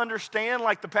not understand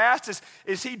like the past?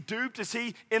 Is he duped? Is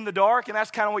he in the dark? And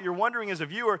that's kind of what you're wondering as a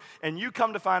viewer. And you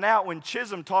come to find out when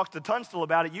Chisholm talks to Tunstall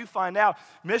about it, you find out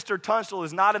Mr. Tunstall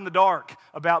is not in the dark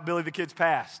about Billy the Kid's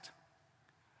past.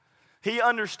 He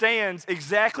understands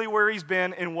exactly where he's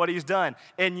been and what he's done.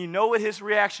 And you know what his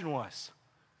reaction was?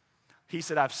 He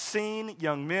said, I've seen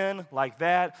young men like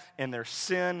that, and their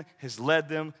sin has led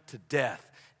them to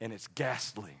death, and it's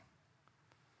ghastly.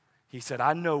 He said,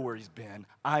 I know where he's been.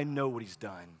 I know what he's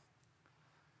done.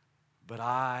 But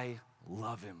I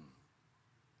love him.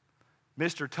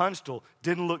 Mr. Tunstall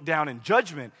didn't look down in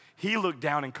judgment. He looked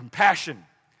down in compassion.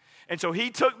 And so he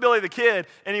took Billy the Kid,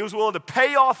 and he was willing to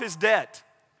pay off his debt.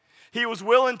 He was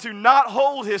willing to not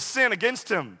hold his sin against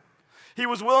him. He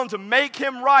was willing to make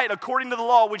him right according to the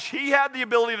law, which he had the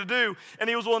ability to do. And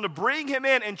he was willing to bring him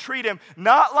in and treat him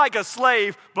not like a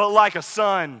slave, but like a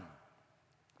son.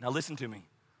 Now listen to me.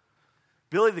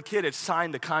 Billy the Kid had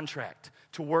signed the contract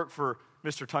to work for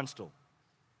Mr. Tunstall.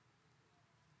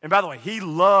 And by the way, he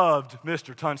loved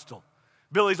Mr. Tunstall.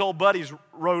 Billy's old buddies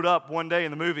rode up one day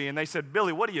in the movie, and they said,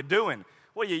 Billy, what are you doing?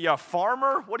 What are you a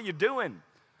farmer? What are you doing?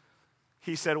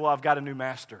 He said, well, I've got a new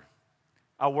master.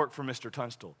 I work for Mr.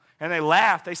 Tunstall. And they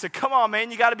laughed. They said, come on,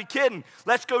 man, you got to be kidding.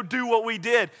 Let's go do what we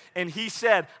did. And he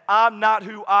said, I'm not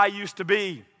who I used to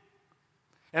be.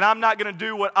 And I'm not going to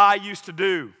do what I used to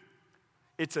do.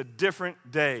 It's a different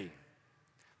day.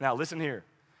 Now, listen here.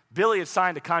 Billy had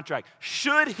signed a contract.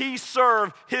 Should he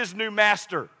serve his new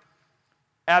master?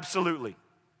 Absolutely.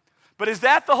 But is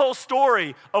that the whole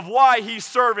story of why he's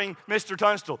serving Mr.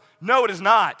 Tunstall? No, it is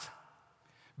not.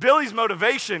 Billy's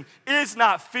motivation is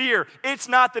not fear. It's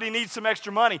not that he needs some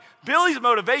extra money. Billy's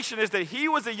motivation is that he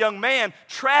was a young man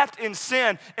trapped in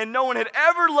sin, and no one had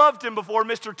ever loved him before.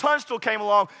 Mr. Tunstall came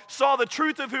along, saw the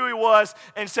truth of who he was,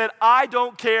 and said, I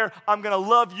don't care. I'm going to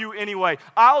love you anyway.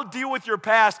 I'll deal with your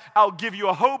past. I'll give you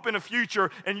a hope and a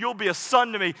future, and you'll be a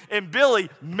son to me. And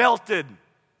Billy melted.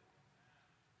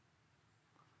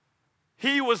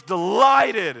 He was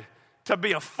delighted to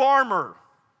be a farmer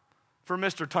for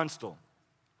Mr. Tunstall.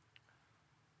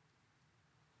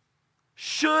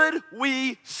 Should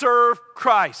we serve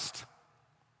Christ?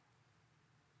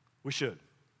 We should.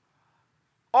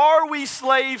 Are we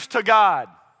slaves to God?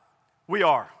 We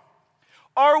are.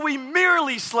 Are we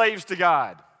merely slaves to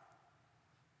God?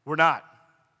 We're not.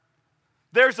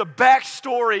 There's a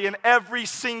backstory in every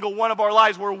single one of our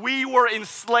lives where we were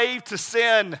enslaved to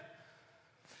sin.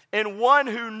 And one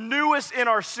who knew us in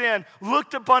our sin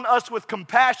looked upon us with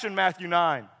compassion, Matthew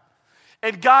 9.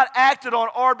 And God acted on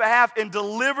our behalf and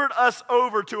delivered us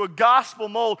over to a gospel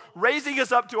mold, raising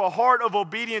us up to a heart of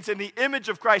obedience in the image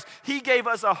of Christ. He gave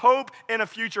us a hope and a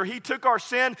future. He took our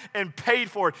sin and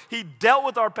paid for it. He dealt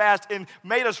with our past and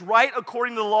made us right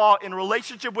according to the law in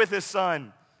relationship with His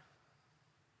Son.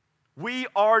 We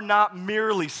are not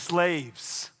merely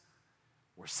slaves.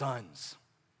 We're sons.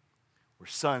 We're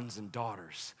sons and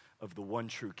daughters of the one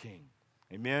true King.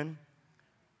 Amen?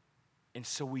 And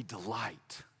so we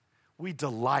delight. We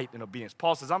delight in obedience.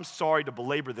 Paul says, I'm sorry to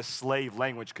belabor this slave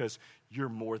language because you're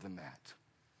more than that.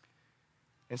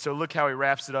 And so look how he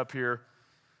wraps it up here.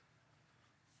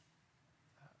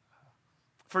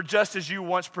 For just as you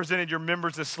once presented your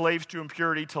members as slaves to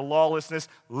impurity, to lawlessness,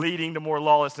 leading to more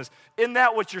lawlessness. Isn't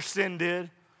that what your sin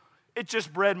did? It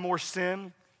just bred more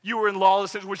sin. You were in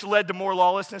lawlessness, which led to more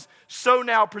lawlessness. So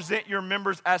now present your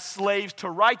members as slaves to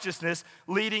righteousness,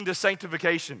 leading to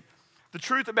sanctification. The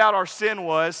truth about our sin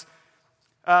was,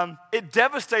 it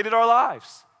devastated our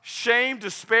lives. Shame,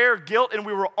 despair, guilt, and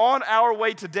we were on our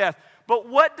way to death. But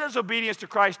what does obedience to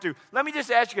Christ do? Let me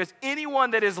just ask you guys,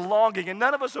 anyone that is longing, and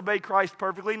none of us obey Christ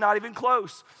perfectly, not even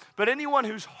close, but anyone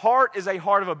whose heart is a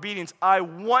heart of obedience, I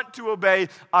want to obey,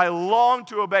 I long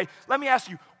to obey. Let me ask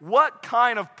you, what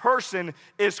kind of person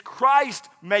is Christ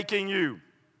making you?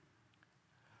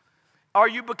 Are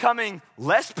you becoming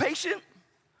less patient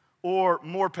or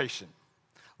more patient?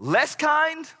 Less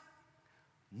kind?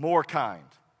 More kind.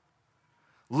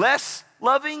 Less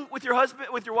loving with your husband,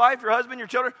 with your wife, your husband, your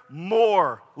children,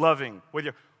 more loving with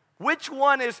your. Which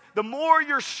one is, the more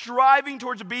you're striving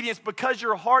towards obedience because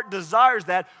your heart desires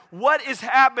that, what is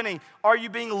happening? Are you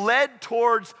being led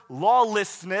towards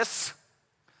lawlessness?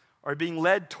 Or are you being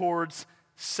led towards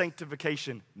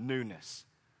sanctification, newness?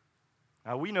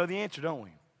 Now we know the answer, don't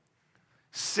we?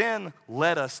 Sin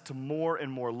led us to more and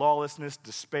more lawlessness,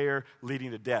 despair,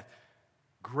 leading to death.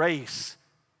 Grace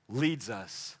leads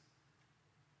us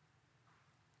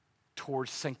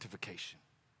towards sanctification,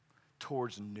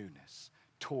 towards newness,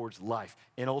 towards life,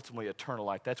 and ultimately eternal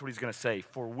life. That's what he's going to say.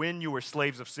 For when you were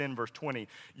slaves of sin, verse 20,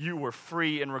 you were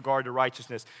free in regard to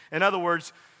righteousness. In other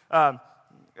words,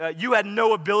 you had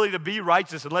no ability to be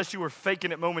righteous unless you were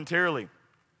faking it momentarily.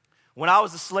 When I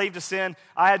was a slave to sin,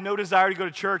 I had no desire to go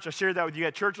to church. I shared that with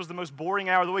you. Church was the most boring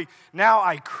hour of the week. Now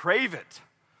I crave it.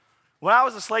 When I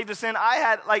was a slave to sin, I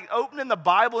had, opening the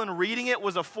Bible and reading it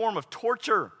was a form of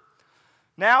torture.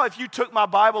 Now, if you took my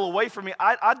Bible away from me,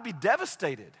 I'd be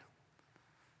devastated.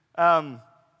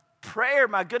 Prayer,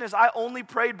 my goodness, I only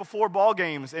prayed before ball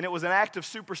games, and it was an act of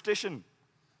superstition.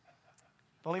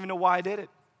 Don't even know why I did it.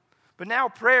 But now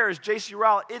prayer is J.C.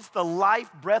 Ryle. It's the life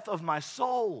breath of my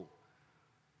soul.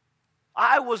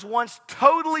 I was once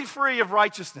totally free of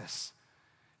righteousness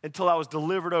until I was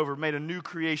delivered over, made a new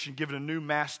creation, given a new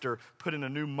master, put in a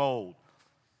new mold.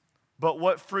 But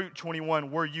what fruit,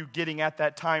 21, were you getting at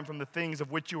that time from the things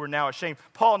of which you were now ashamed?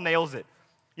 Paul nails it.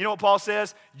 You know what Paul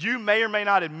says? You may or may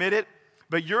not admit it,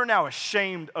 but you're now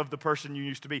ashamed of the person you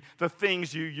used to be, the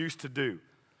things you used to do.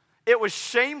 It was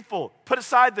shameful. Put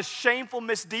aside the shameful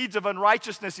misdeeds of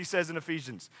unrighteousness, he says in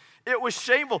Ephesians. It was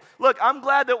shameful. Look, I'm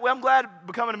glad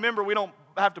becoming a member, we don't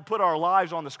have to put our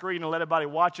lives on the screen and let everybody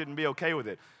watch it and be okay with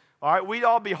it. All right, we'd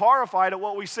all be horrified at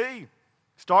what we see,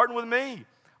 starting with me.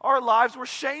 Our lives were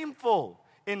shameful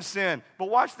in sin. But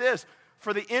watch this.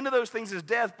 For the end of those things is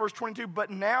death, verse 22, but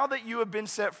now that you have been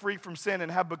set free from sin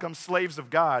and have become slaves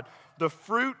of God, the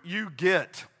fruit you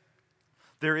get,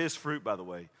 there is fruit, by the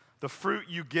way, the fruit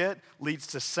you get leads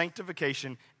to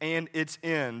sanctification and its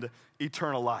end,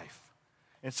 eternal life.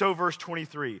 And so verse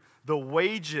 23, the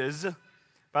wages,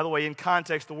 by the way, in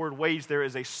context, the word wage there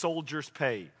is a soldier's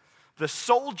pay. The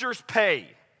soldier's pay,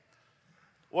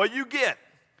 what you get,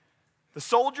 the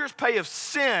soldier's pay of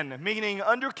sin, meaning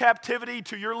under captivity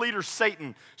to your leader,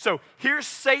 Satan. So here's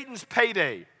Satan's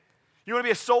payday. You want to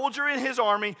be a soldier in his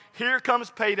army, here comes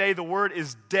payday. The word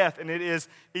is death, and it is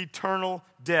eternal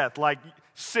death. Like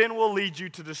sin will lead you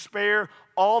to despair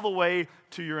all the way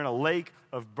to you're in a lake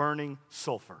of burning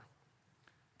sulfur.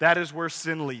 That is where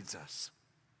sin leads us.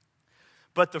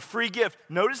 But the free gift,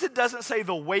 notice it doesn't say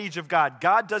the wage of God.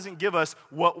 God doesn't give us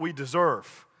what we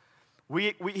deserve.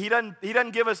 He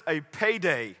doesn't give us a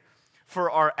payday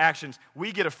for our actions.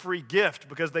 We get a free gift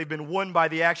because they've been won by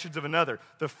the actions of another.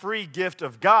 The free gift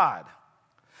of God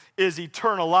is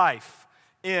eternal life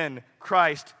in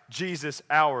Christ Jesus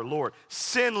our Lord.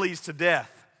 Sin leads to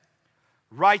death.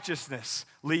 Righteousness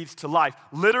leads to life.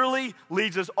 Literally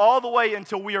leads us all the way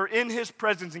until we are in his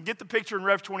presence. And get the picture in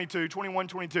Rev 21,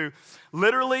 22.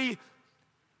 Literally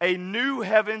a new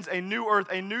heavens, a new earth,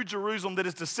 a new Jerusalem that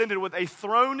is descended with a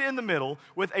throne in the middle,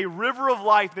 with a river of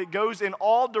life that goes in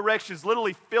all directions,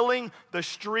 literally filling the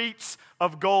streets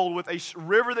of gold, with a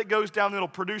river that goes down the middle,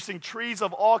 producing trees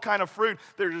of all kind of fruit.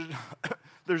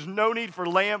 There's no need for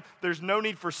lamp, there's no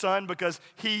need for sun, because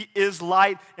he is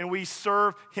light and we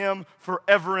serve him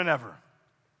forever and ever.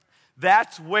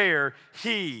 That's where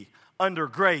he, under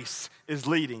grace, is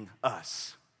leading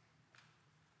us.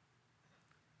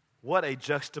 What a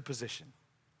juxtaposition.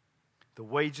 The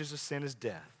wages of sin is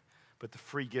death, but the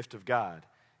free gift of God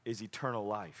is eternal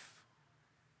life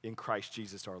in Christ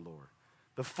Jesus our Lord.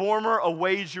 The former a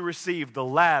wage you receive,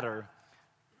 the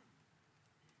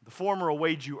former a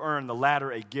wage you earn, the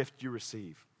latter a gift you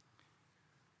receive.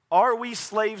 Are we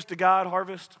slaves to God,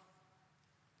 Harvest?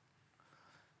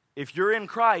 If you're in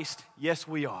Christ, yes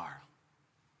we are.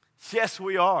 Yes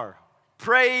we are.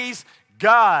 Praise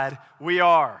God, we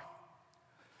are.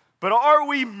 But are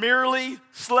we merely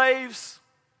slaves?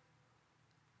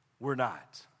 We're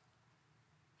not.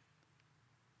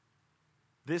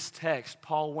 This text,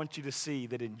 Paul wants you to see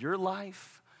that in your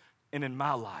life and in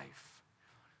my life,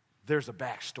 there's a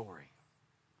backstory.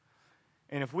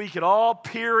 And if we could all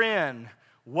peer in,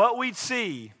 what we'd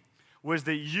see was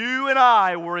that you and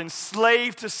I were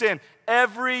enslaved to sin,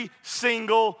 every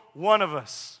single one of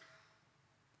us.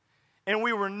 And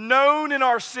we were known in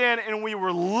our sin, and we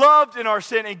were loved in our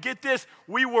sin. And get this,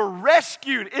 we were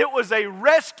rescued. It was a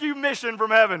rescue mission from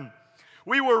heaven.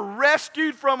 We were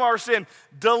rescued from our sin,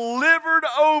 delivered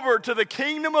over to the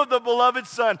kingdom of the beloved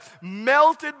Son,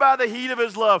 melted by the heat of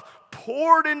his love,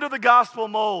 poured into the gospel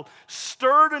mold,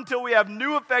 stirred until we have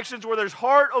new affections where there's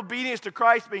heart obedience to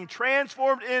Christ, being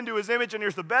transformed into his image. And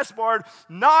here's the best part,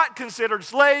 not considered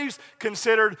slaves,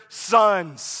 considered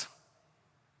sons.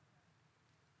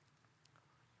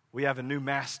 We have a new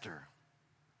master,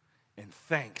 and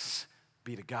thanks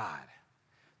be to God,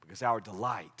 because our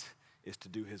delight is to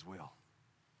do his will.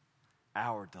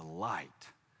 Our delight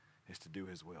is to do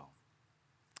his will.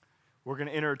 We're going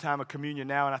to enter a time of communion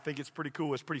now, and I think it's pretty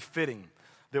cool. It's pretty fitting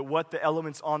that what the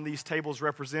elements on these tables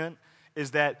represent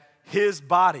is that his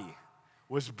body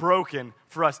was broken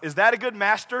for us. Is that a good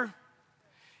master?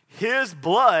 His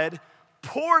blood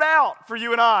poured out for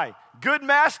you and I. Good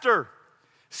master.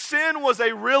 Sin was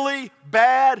a really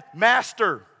bad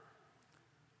master.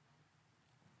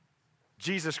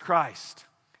 Jesus Christ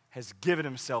has given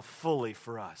himself fully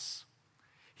for us.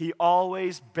 He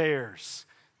always bears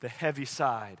the heavy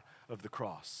side of the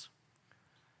cross.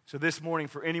 So this morning,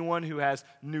 for anyone who has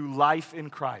new life in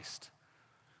Christ,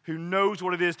 who knows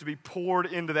what it is to be poured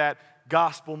into that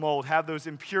gospel mold, have those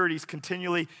impurities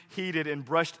continually heated and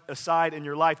brushed aside in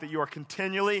your life, that you are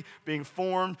continually being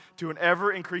formed to an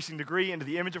ever-increasing degree into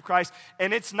the image of Christ,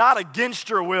 and it's not against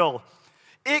your will.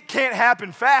 It can't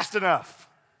happen fast enough.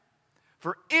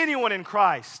 For anyone in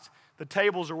Christ, the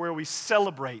tables are where we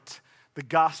celebrate the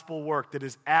gospel work that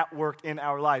is at work in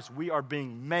our lives. We are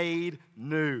being made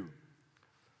new.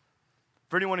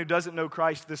 For anyone who doesn't know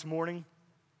Christ this morning,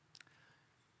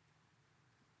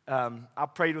 I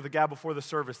prayed with a guy before the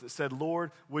service that said,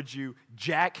 Lord, would you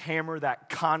jackhammer that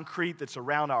concrete that's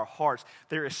around our hearts?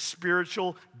 There is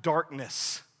spiritual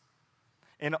darkness,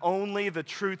 and only the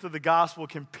truth of the gospel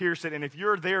can pierce it. And if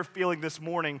you're there feeling this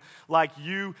morning like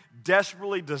you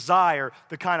desperately desire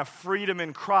the kind of freedom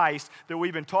in Christ that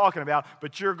we've been talking about,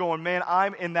 but you're going, man,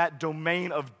 I'm in that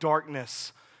domain of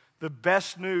darkness, the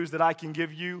best news that I can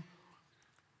give you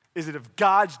is that if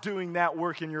God's doing that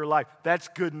work in your life, that's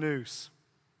good news.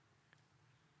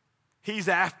 He's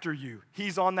after you.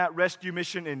 He's on that rescue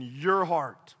mission in your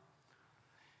heart.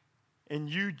 And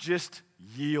you just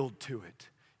yield to it.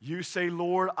 You say,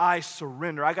 Lord, I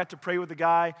surrender. I got to pray with a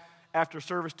guy after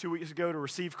service 2 weeks ago to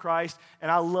receive Christ, and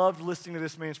I loved listening to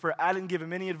this man's prayer. I didn't give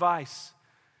him any advice.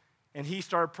 And he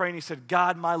started praying. He said,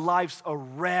 God, my life's a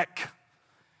wreck.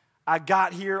 I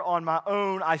got here on my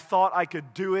own. I thought I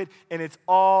could do it, and it's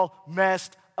all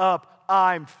messed up.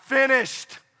 I'm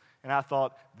finished. And I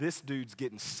thought, this dude's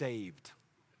getting saved.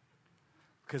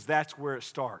 Because that's where it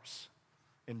starts,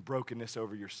 in brokenness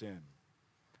over your sin.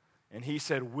 And he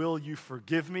said, will you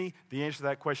forgive me? The answer to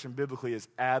that question biblically is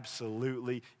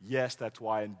absolutely yes. That's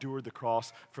why I endured the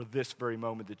cross for this very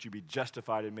moment, that you be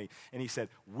justified in me. And he said,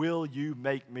 will you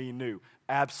make me new?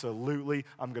 Absolutely.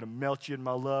 I'm going to melt you in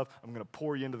my love. I'm going to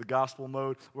pour you into the gospel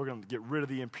mode. We're going to get rid of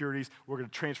the impurities. We're going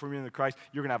to transform you into Christ.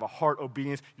 You're going to have a heart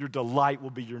obedience. Your delight will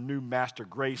be your new master.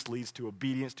 Grace leads to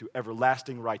obedience, to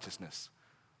everlasting righteousness.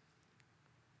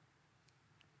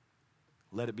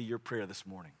 Let it be your prayer this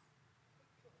morning.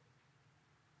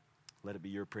 Let it be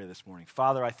your prayer this morning.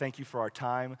 Father, I thank you for our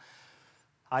time.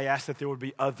 I ask that there would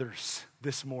be others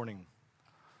this morning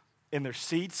in their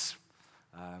seats,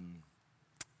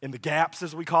 in the gaps,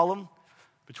 as we call them,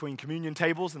 between communion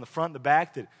tables in the front and the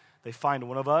back, that they find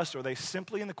one of us, or they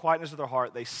simply, in the quietness of their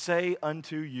heart, they say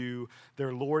unto you,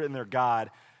 their Lord and their God,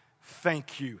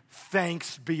 thank you.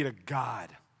 Thanks be to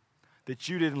God that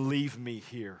you didn't leave me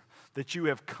here, that you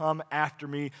have come after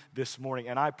me this morning.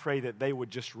 And I pray that they would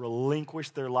just relinquish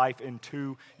their life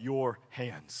into your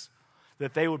hands,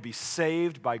 that they would be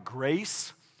saved by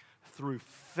grace through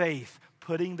faith,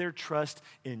 putting their trust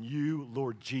in you,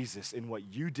 Lord Jesus, in what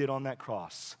you did on that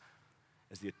cross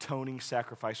as the atoning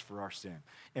sacrifice for our sin.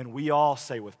 And we all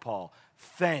say with Paul,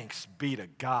 thanks be to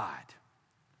God,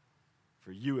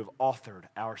 for you have authored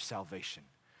our salvation.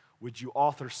 Would you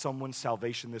author someone's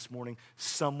salvation this morning,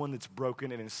 someone that's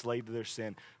broken and enslaved to their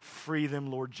sin? Free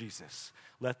them, Lord Jesus.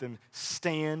 Let them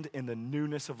stand in the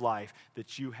newness of life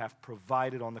that you have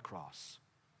provided on the cross.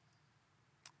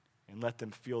 And let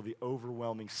them feel the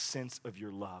overwhelming sense of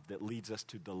your love that leads us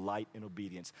to delight in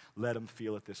obedience. Let them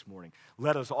feel it this morning.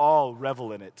 Let us all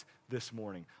revel in it this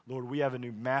morning. Lord, we have a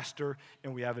new master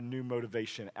and we have a new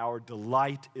motivation. Our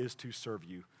delight is to serve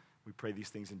you. We pray these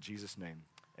things in Jesus' name.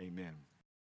 Amen.